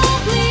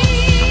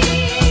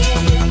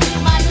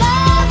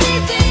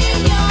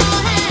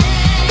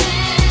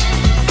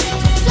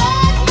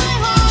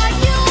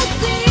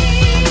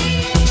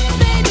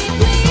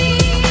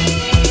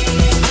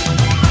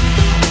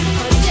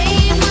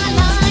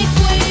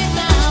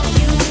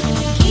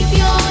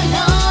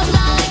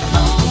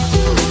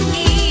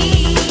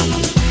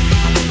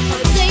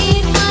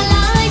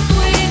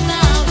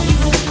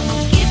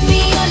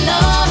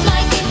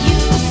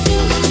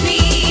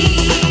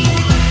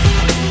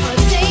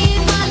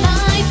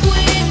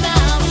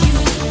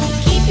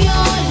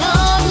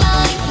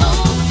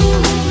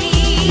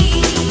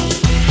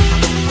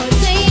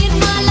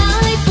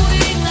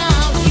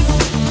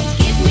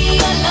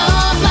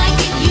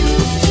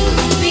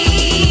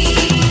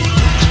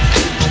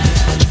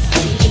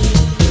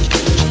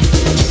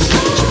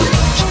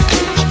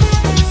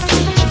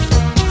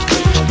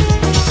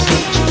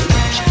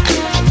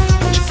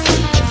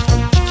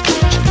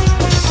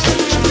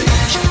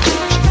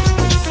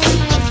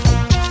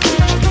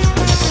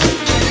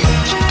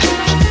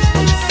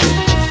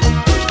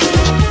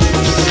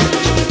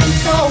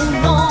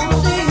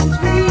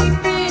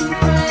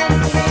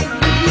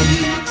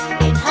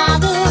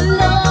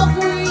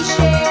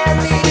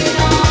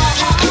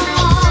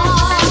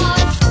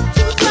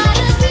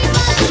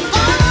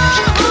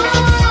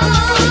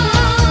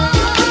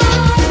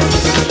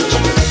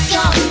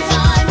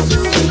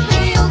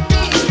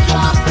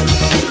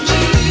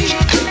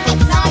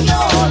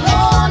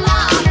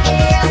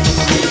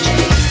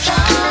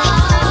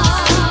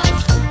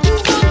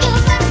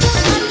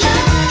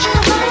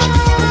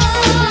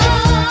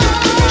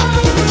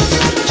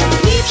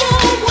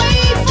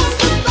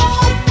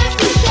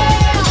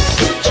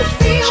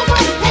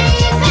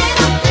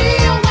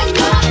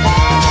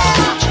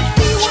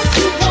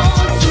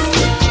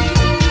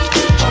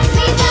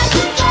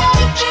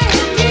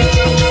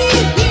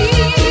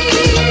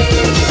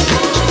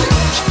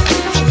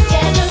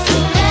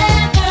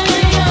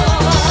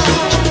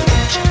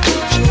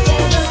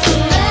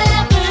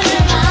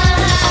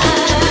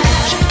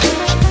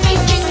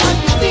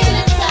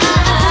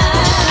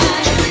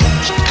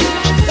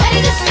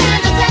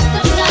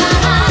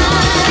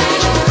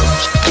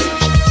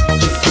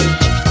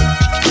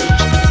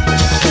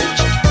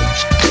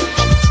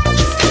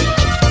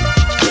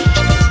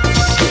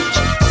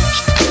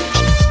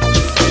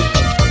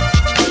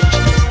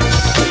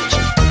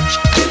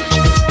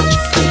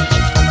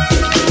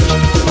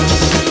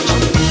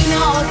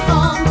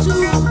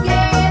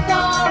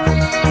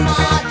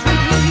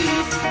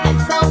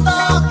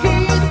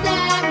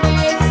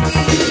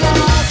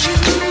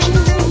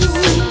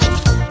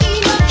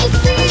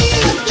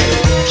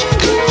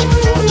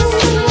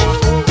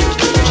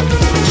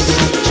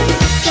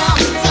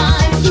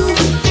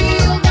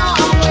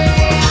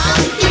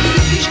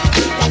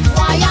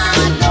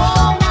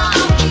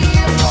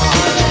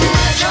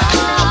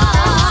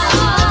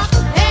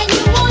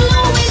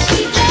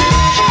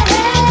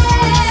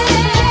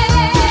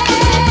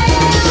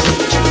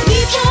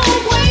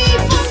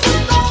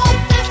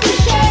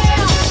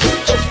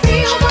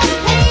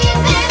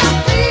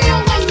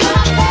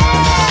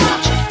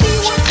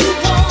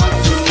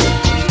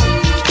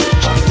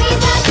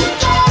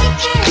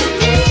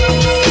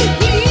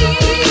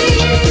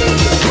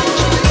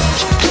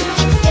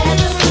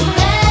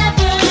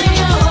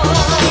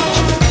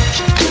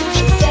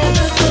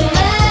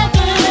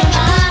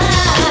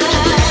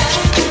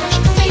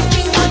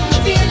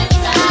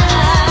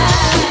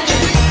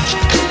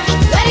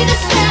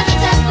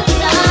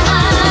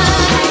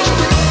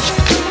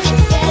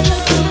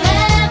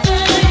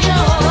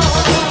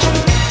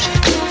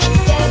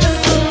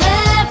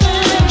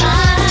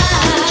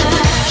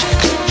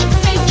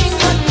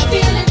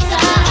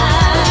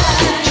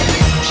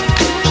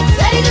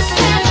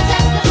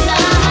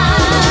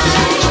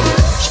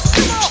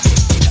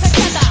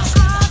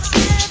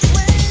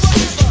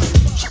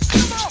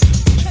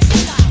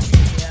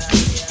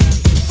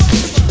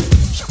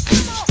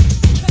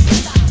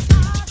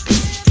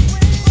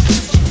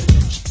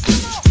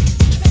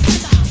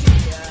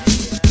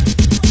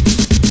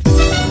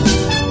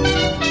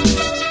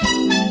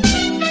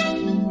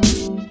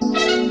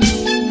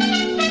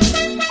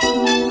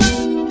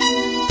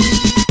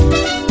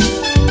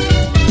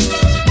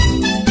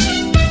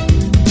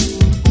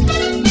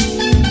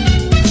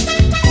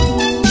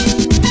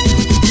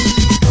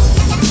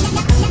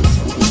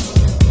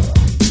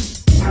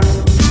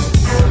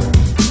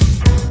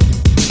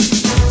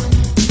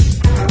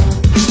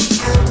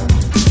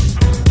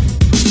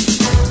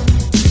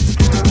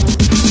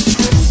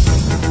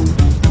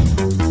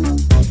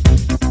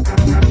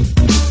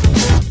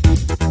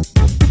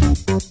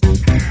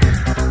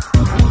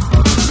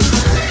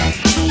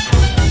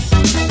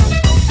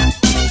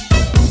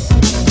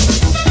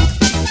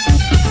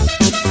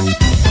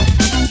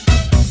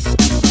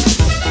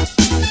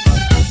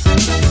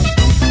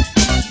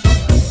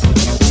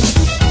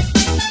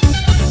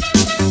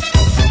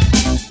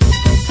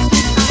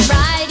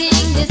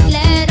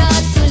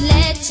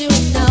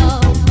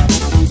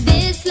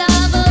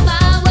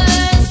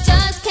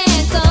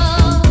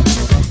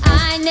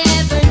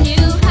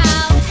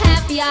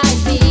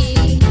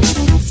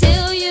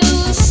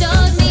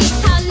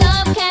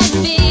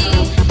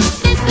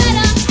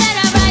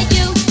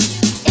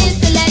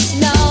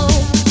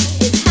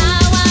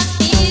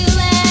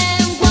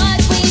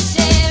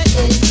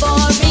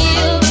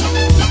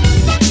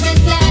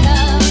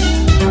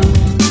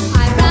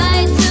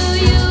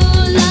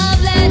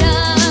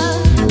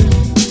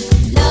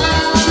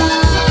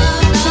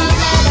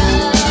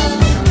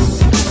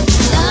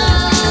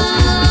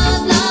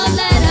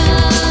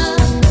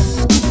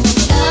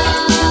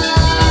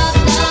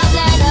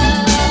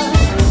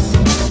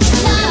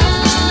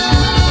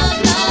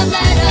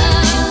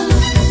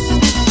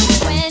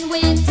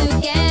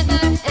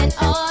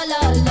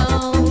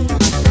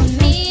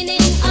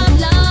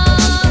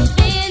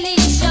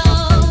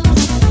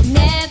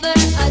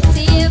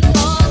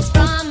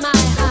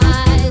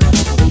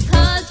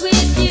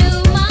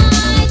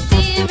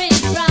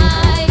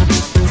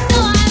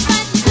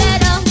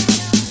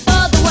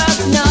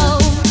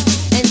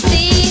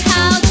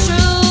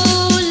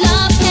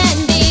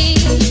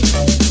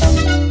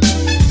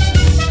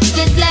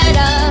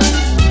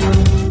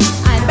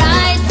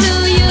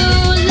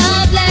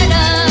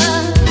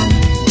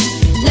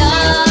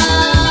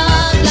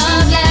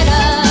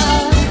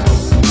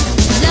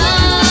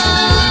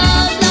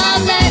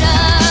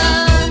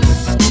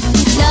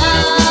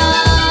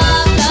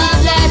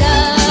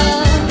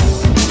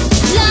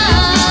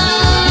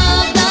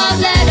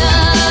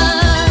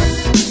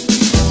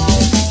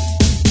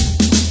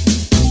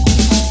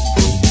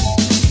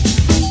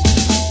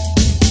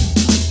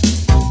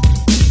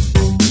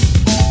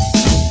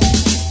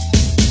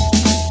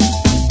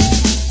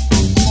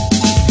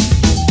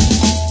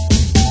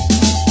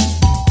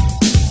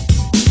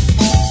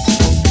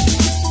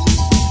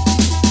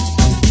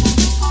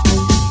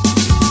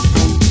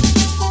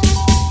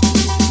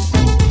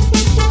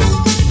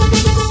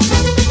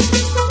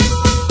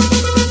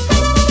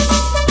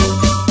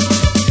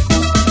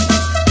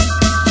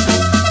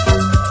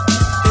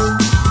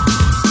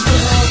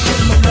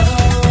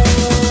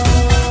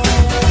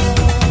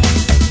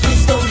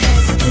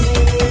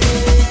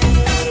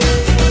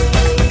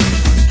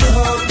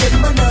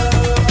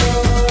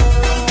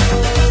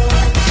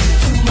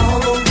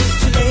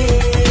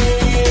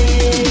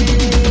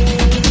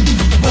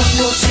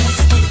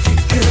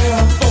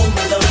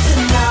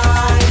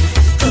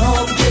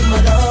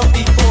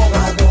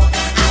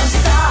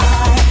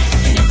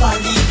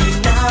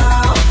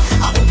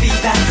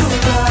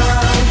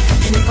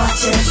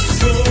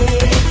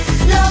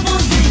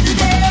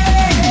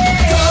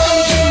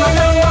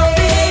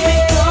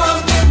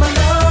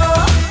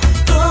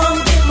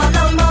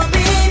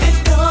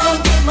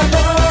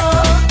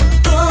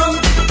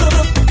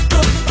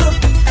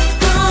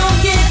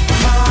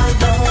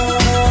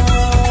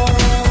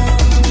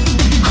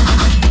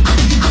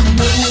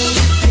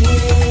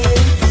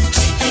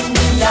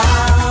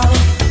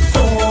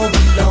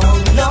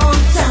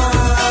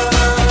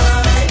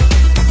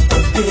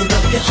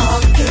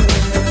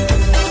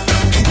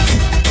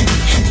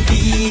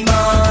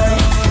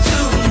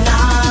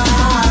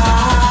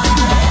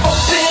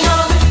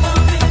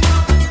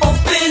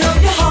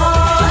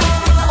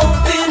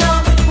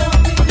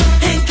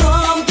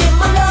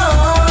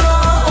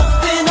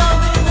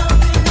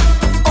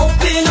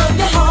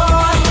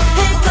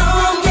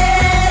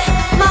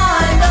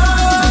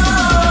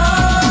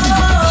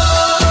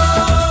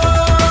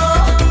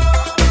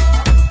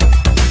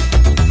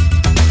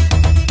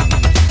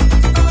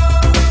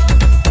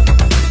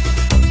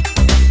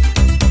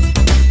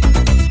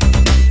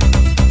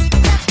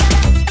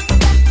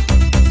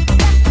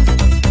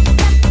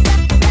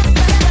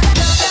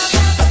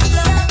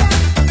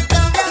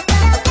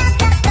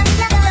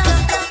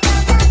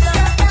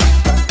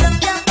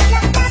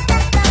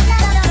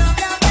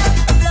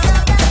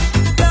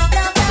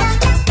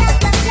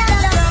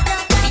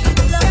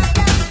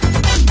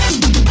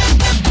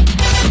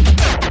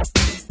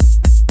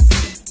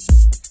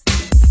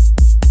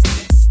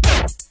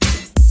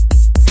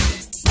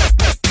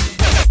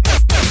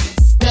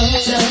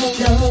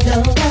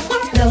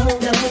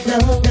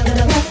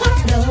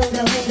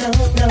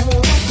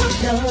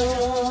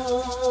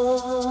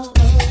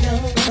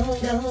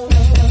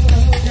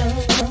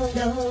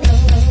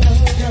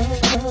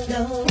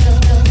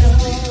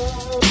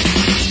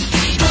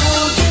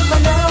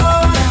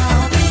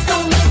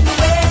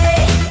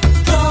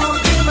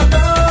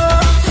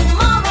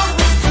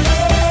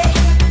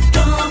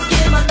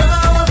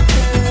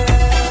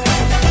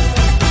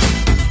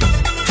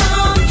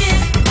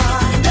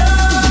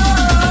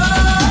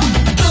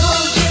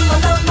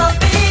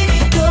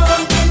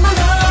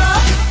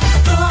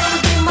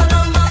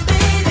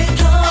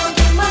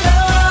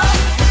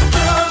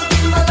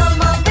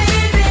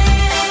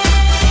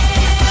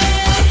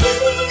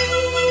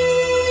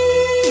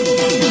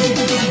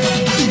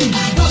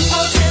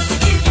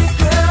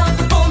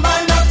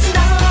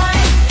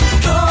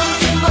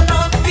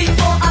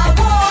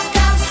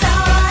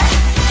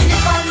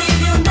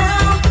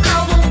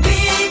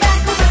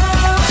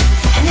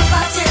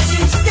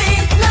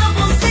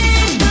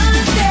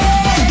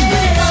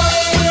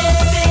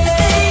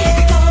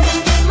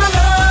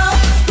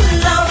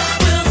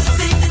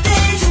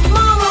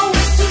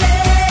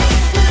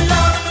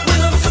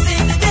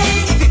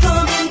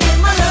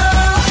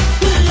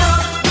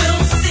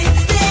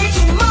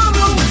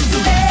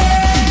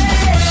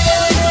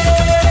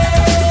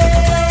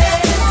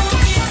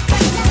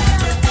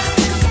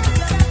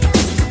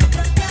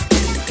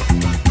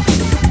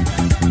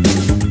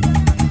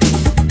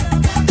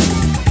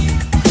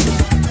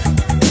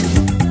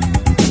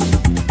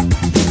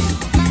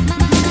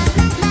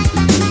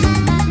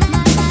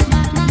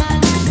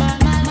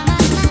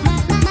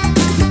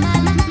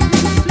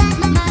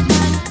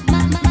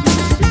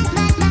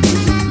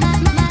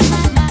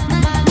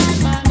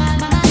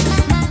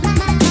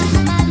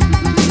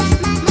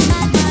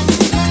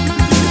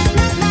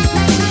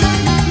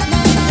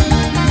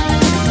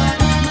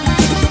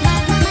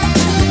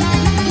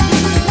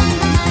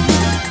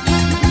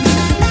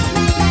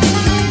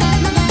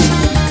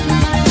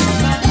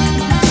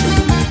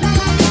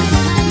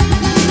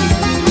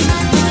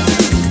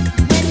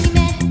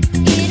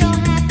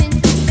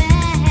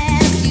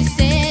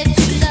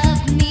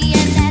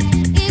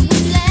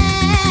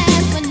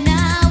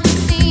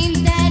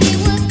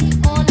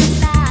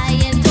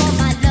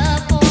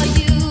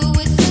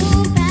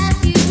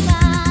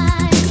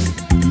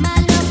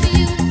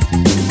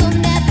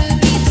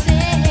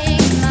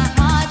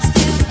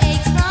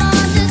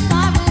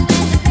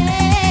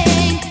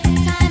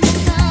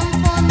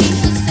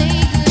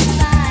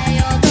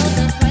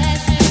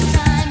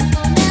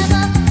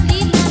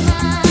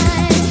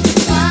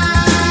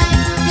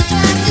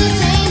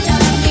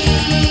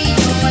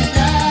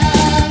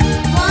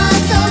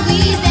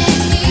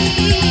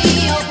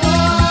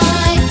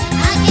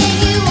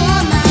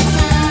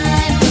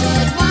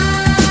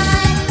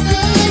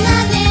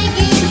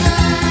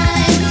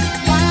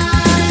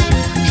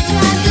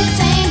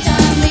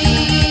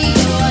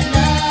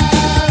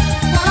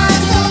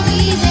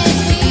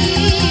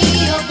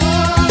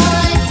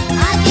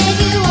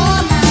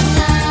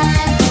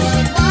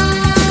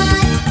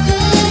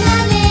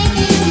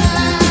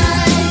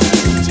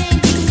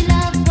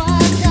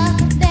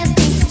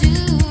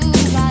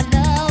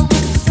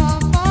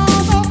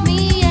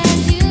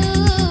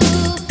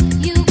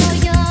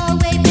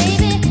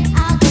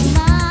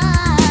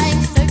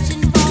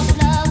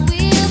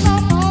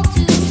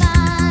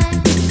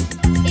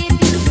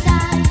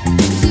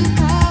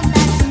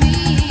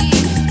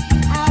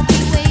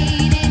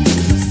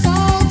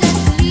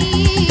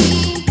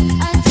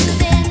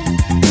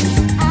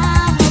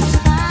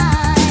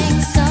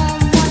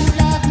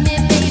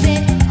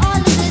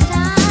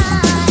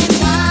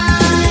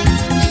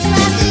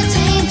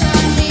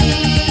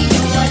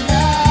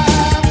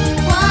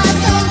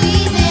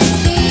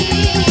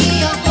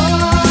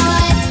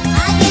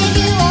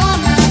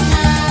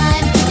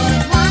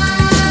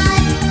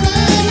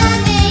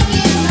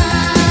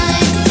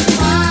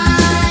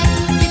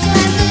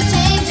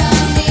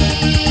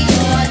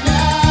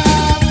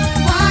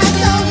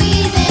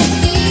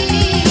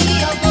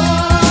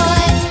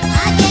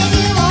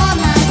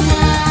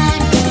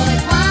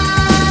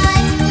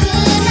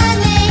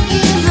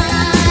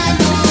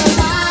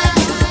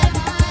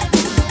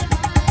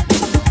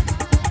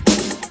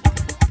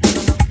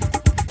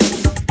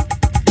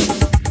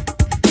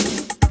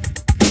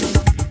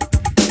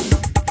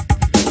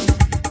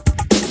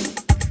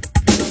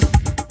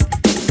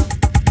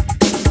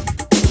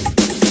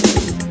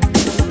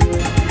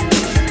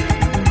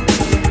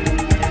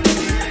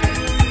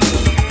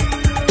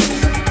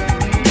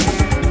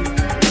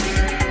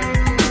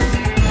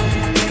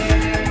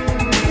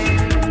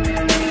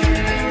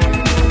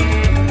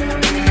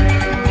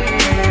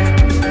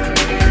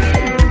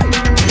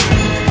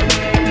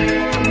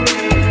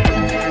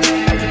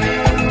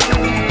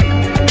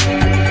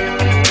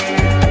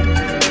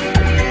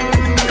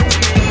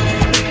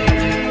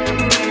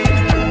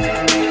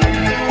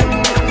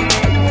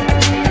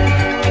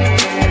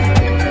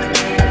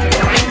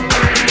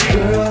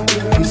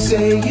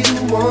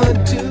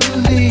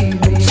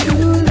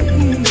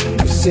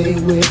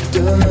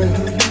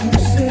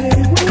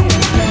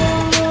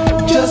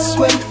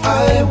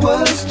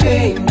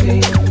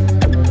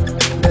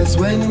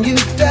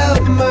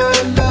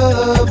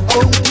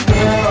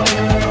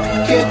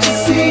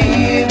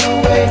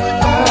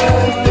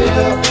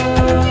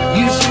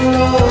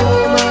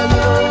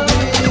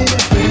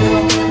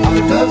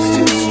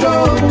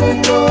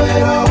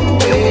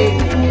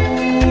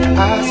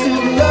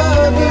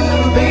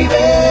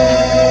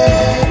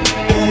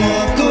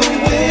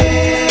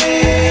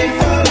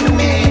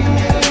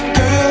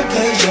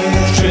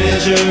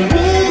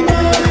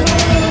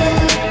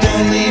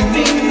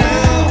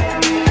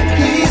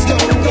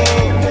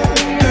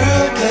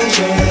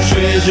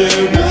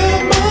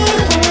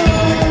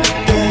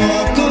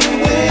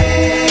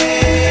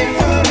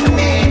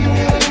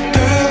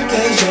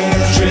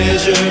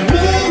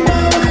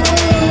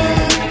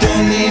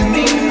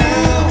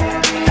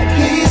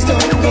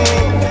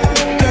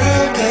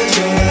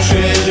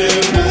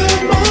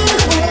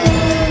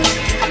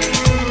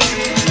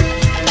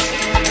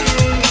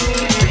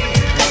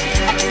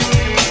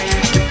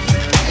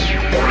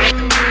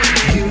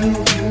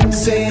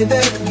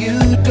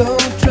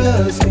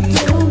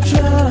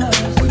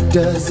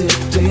 does it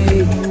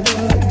take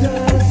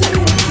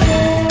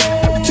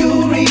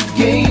to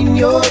regain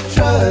your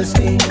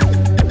trusting?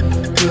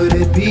 Could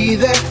it be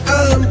that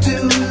I'm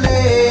too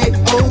late?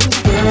 Oh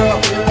girl,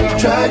 we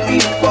tried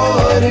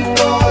before to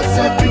go our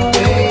separate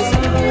ways.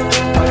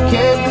 Why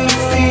can't we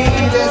see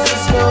there's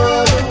just no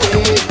other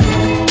way?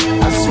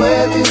 I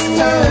swear this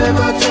time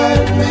I'll try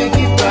to make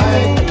it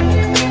right.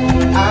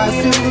 I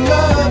still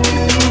love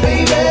you,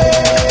 baby.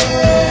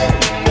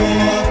 Don't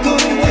walk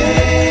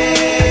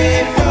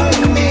away from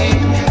me,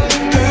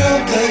 girl,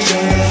 'cause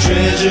you're a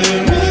treasure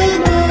in my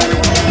heart.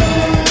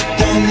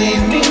 Don't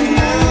leave me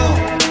now,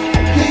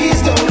 please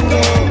don't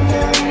go,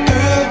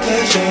 girl,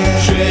 'cause you're a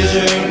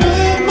treasure in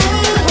my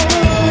heart.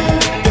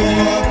 Don't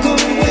walk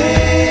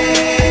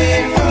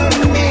away from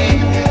me,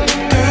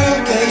 girl,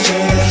 'cause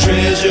you're a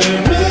treasure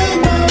in my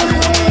heart.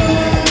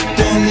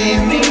 Don't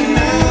leave me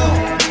now,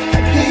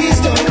 please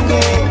don't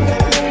go,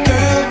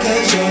 girl,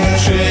 'cause you're a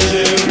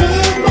treasure in my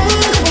heart.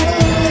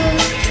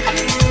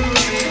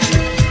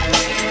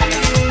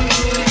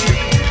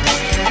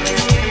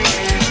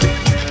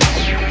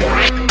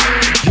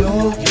 Yo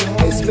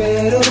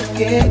espero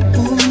que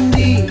un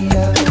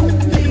día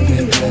me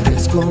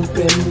puedas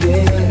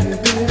comprender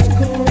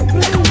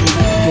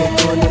que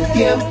con el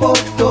tiempo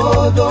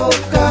todo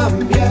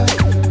cambia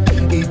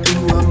y tu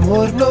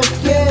amor no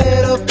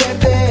quiero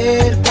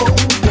perder. Oh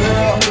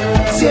girl,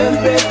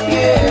 siempre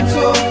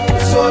pienso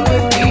solo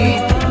en ti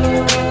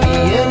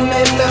y en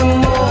el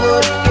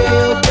amor que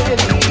yo te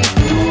di.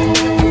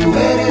 Tú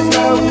eres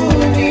la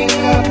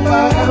única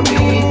para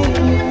mí.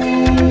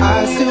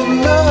 I still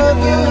love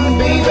you,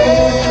 baby.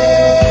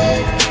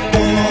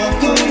 Don't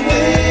walk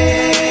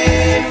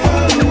away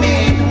from me,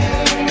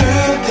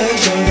 girl, 'cause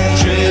you're a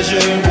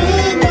treasure in my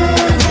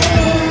heart.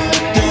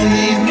 Don't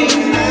leave me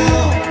now,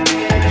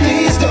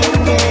 please don't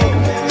go,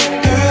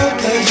 girl,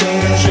 'cause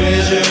you're a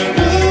treasure in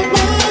my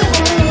heart.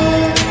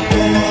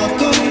 Don't walk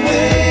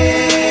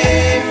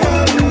away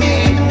from me,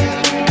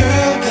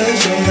 girl, 'cause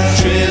you're a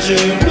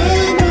treasure in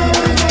my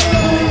heart.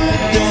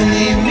 Don't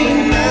leave me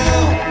now,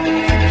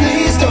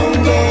 please don't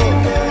go,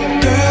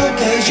 girl,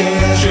 'cause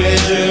you're a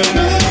treasure in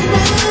my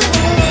heart.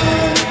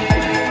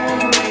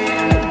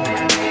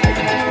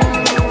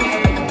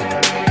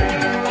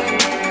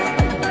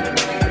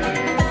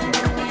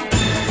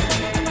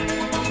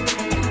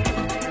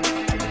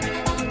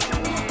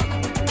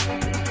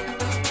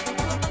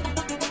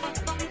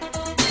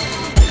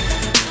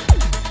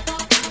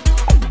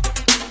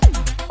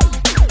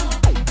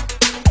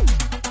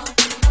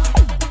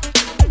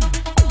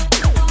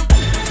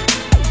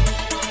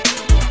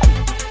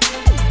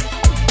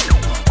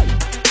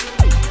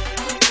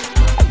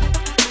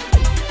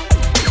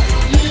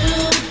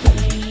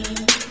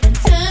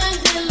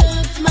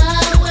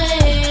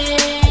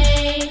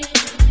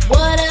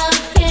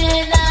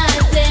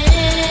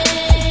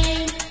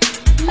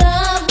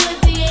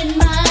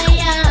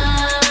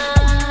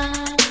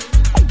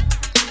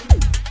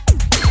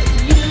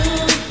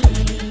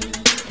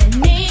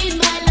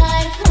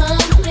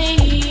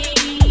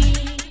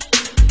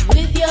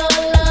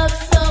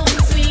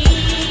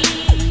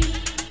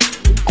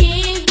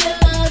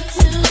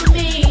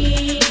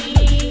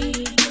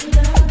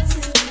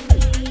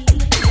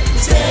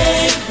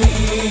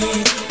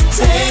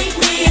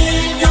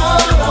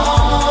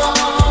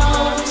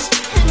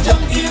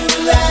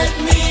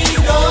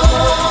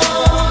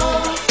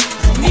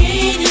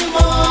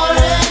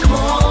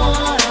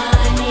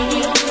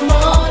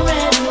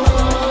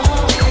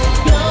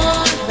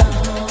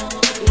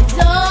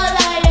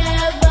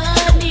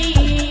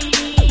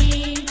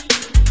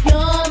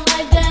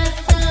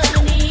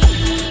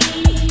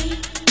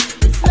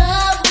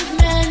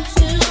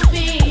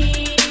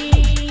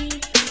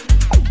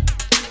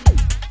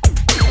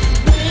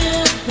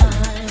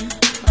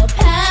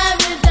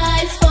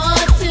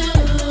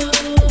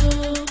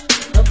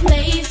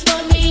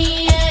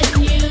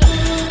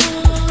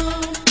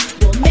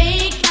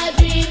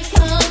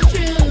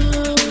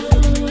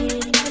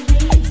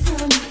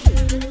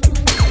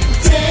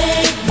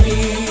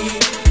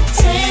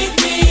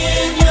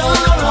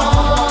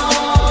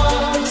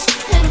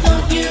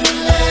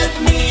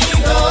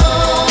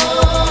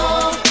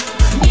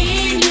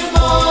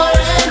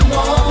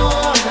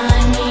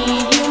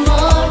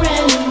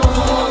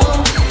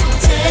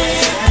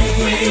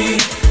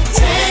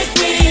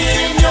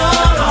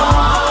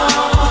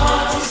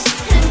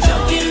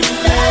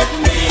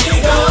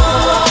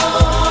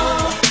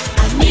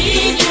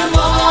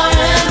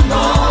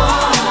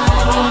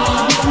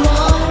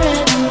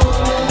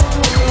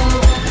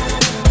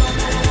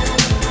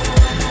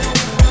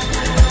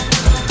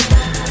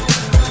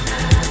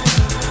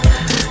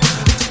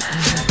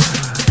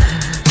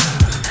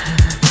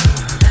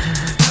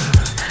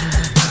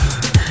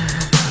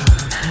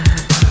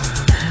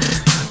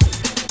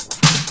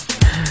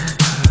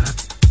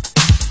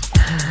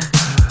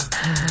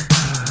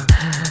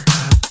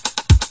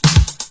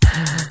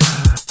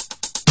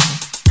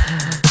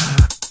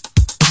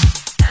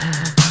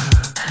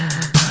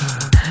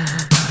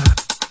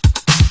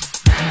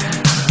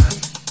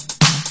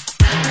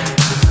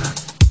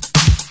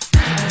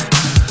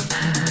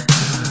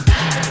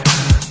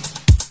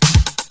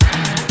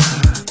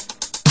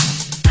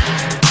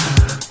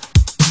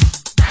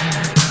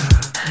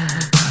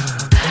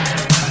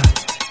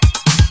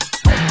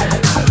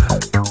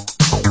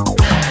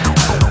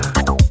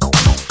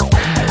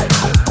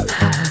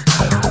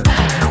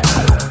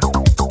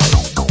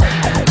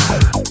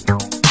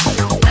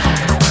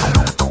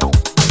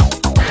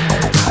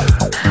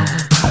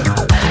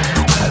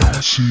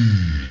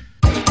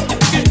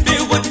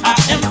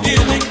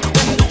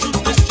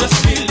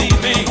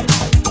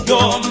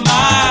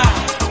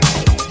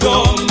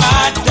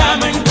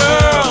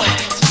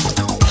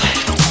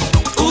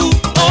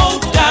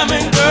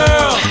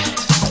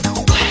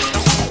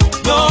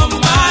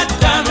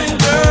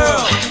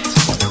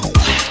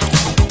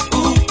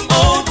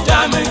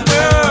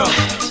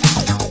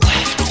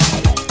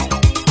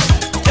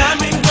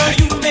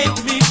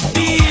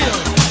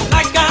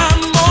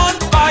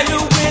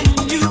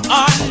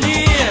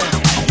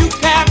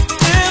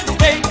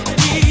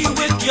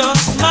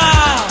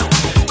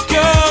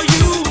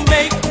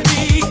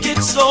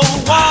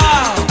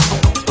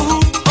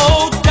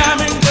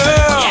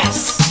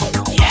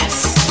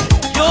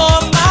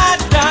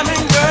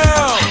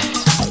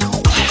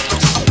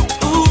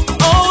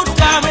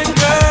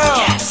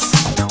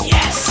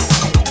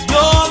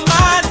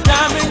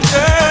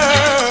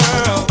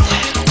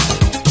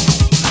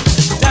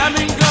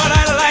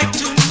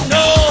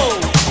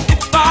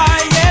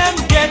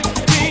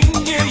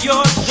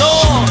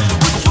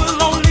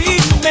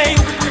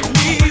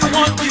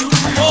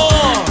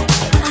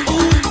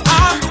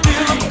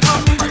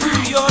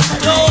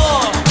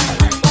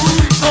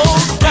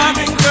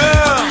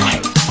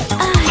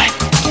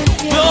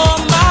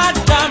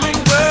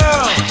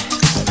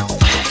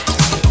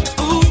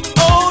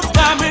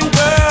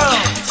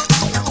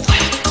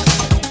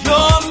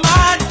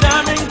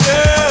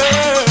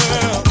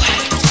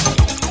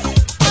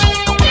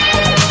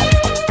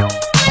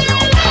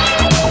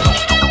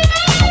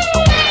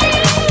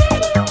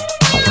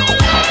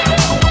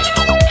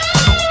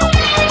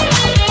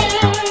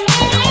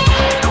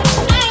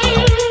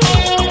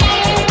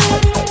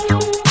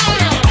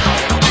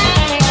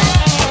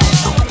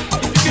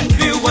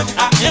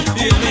 am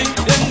feeling,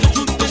 then the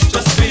truth is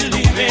just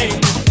believing.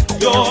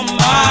 You're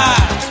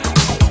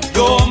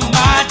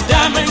my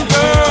diamond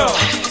girl.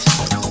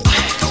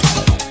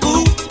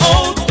 Ooh,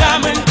 oh,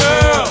 diamond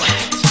girl.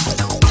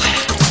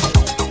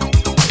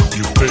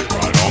 You fit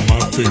right on my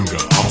finger.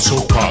 I'm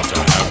so proud to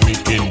have me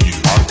in you.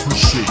 I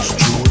persist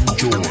to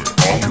enjoy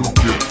all your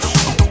gifts.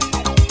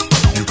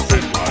 You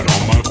fit right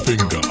on my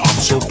finger. I'm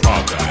so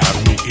proud to have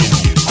me in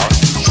you. I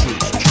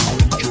persist to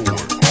enjoy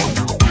all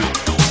your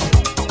gifts.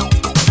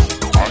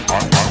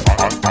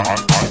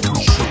 I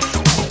persist.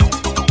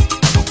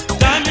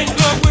 Diamond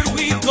girl, where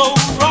we go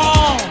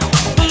wrong?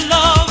 The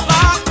love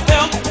I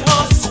felt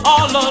was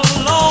all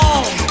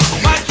along.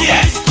 Why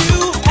can't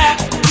you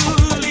have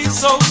to leave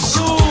so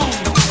soon?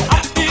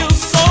 I feel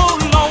so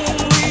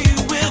lonely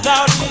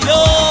without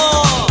you.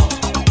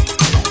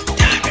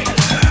 Diamond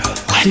girl,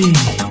 what?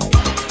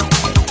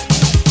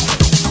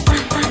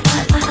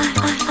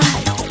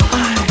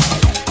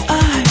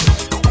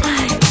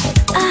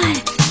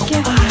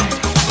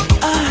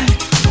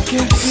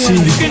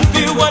 You can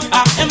feel what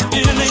I am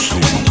feeling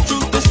when the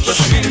truth is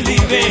just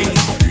believing.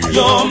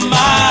 You're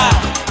my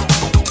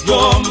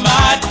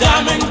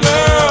diamond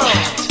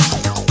girl.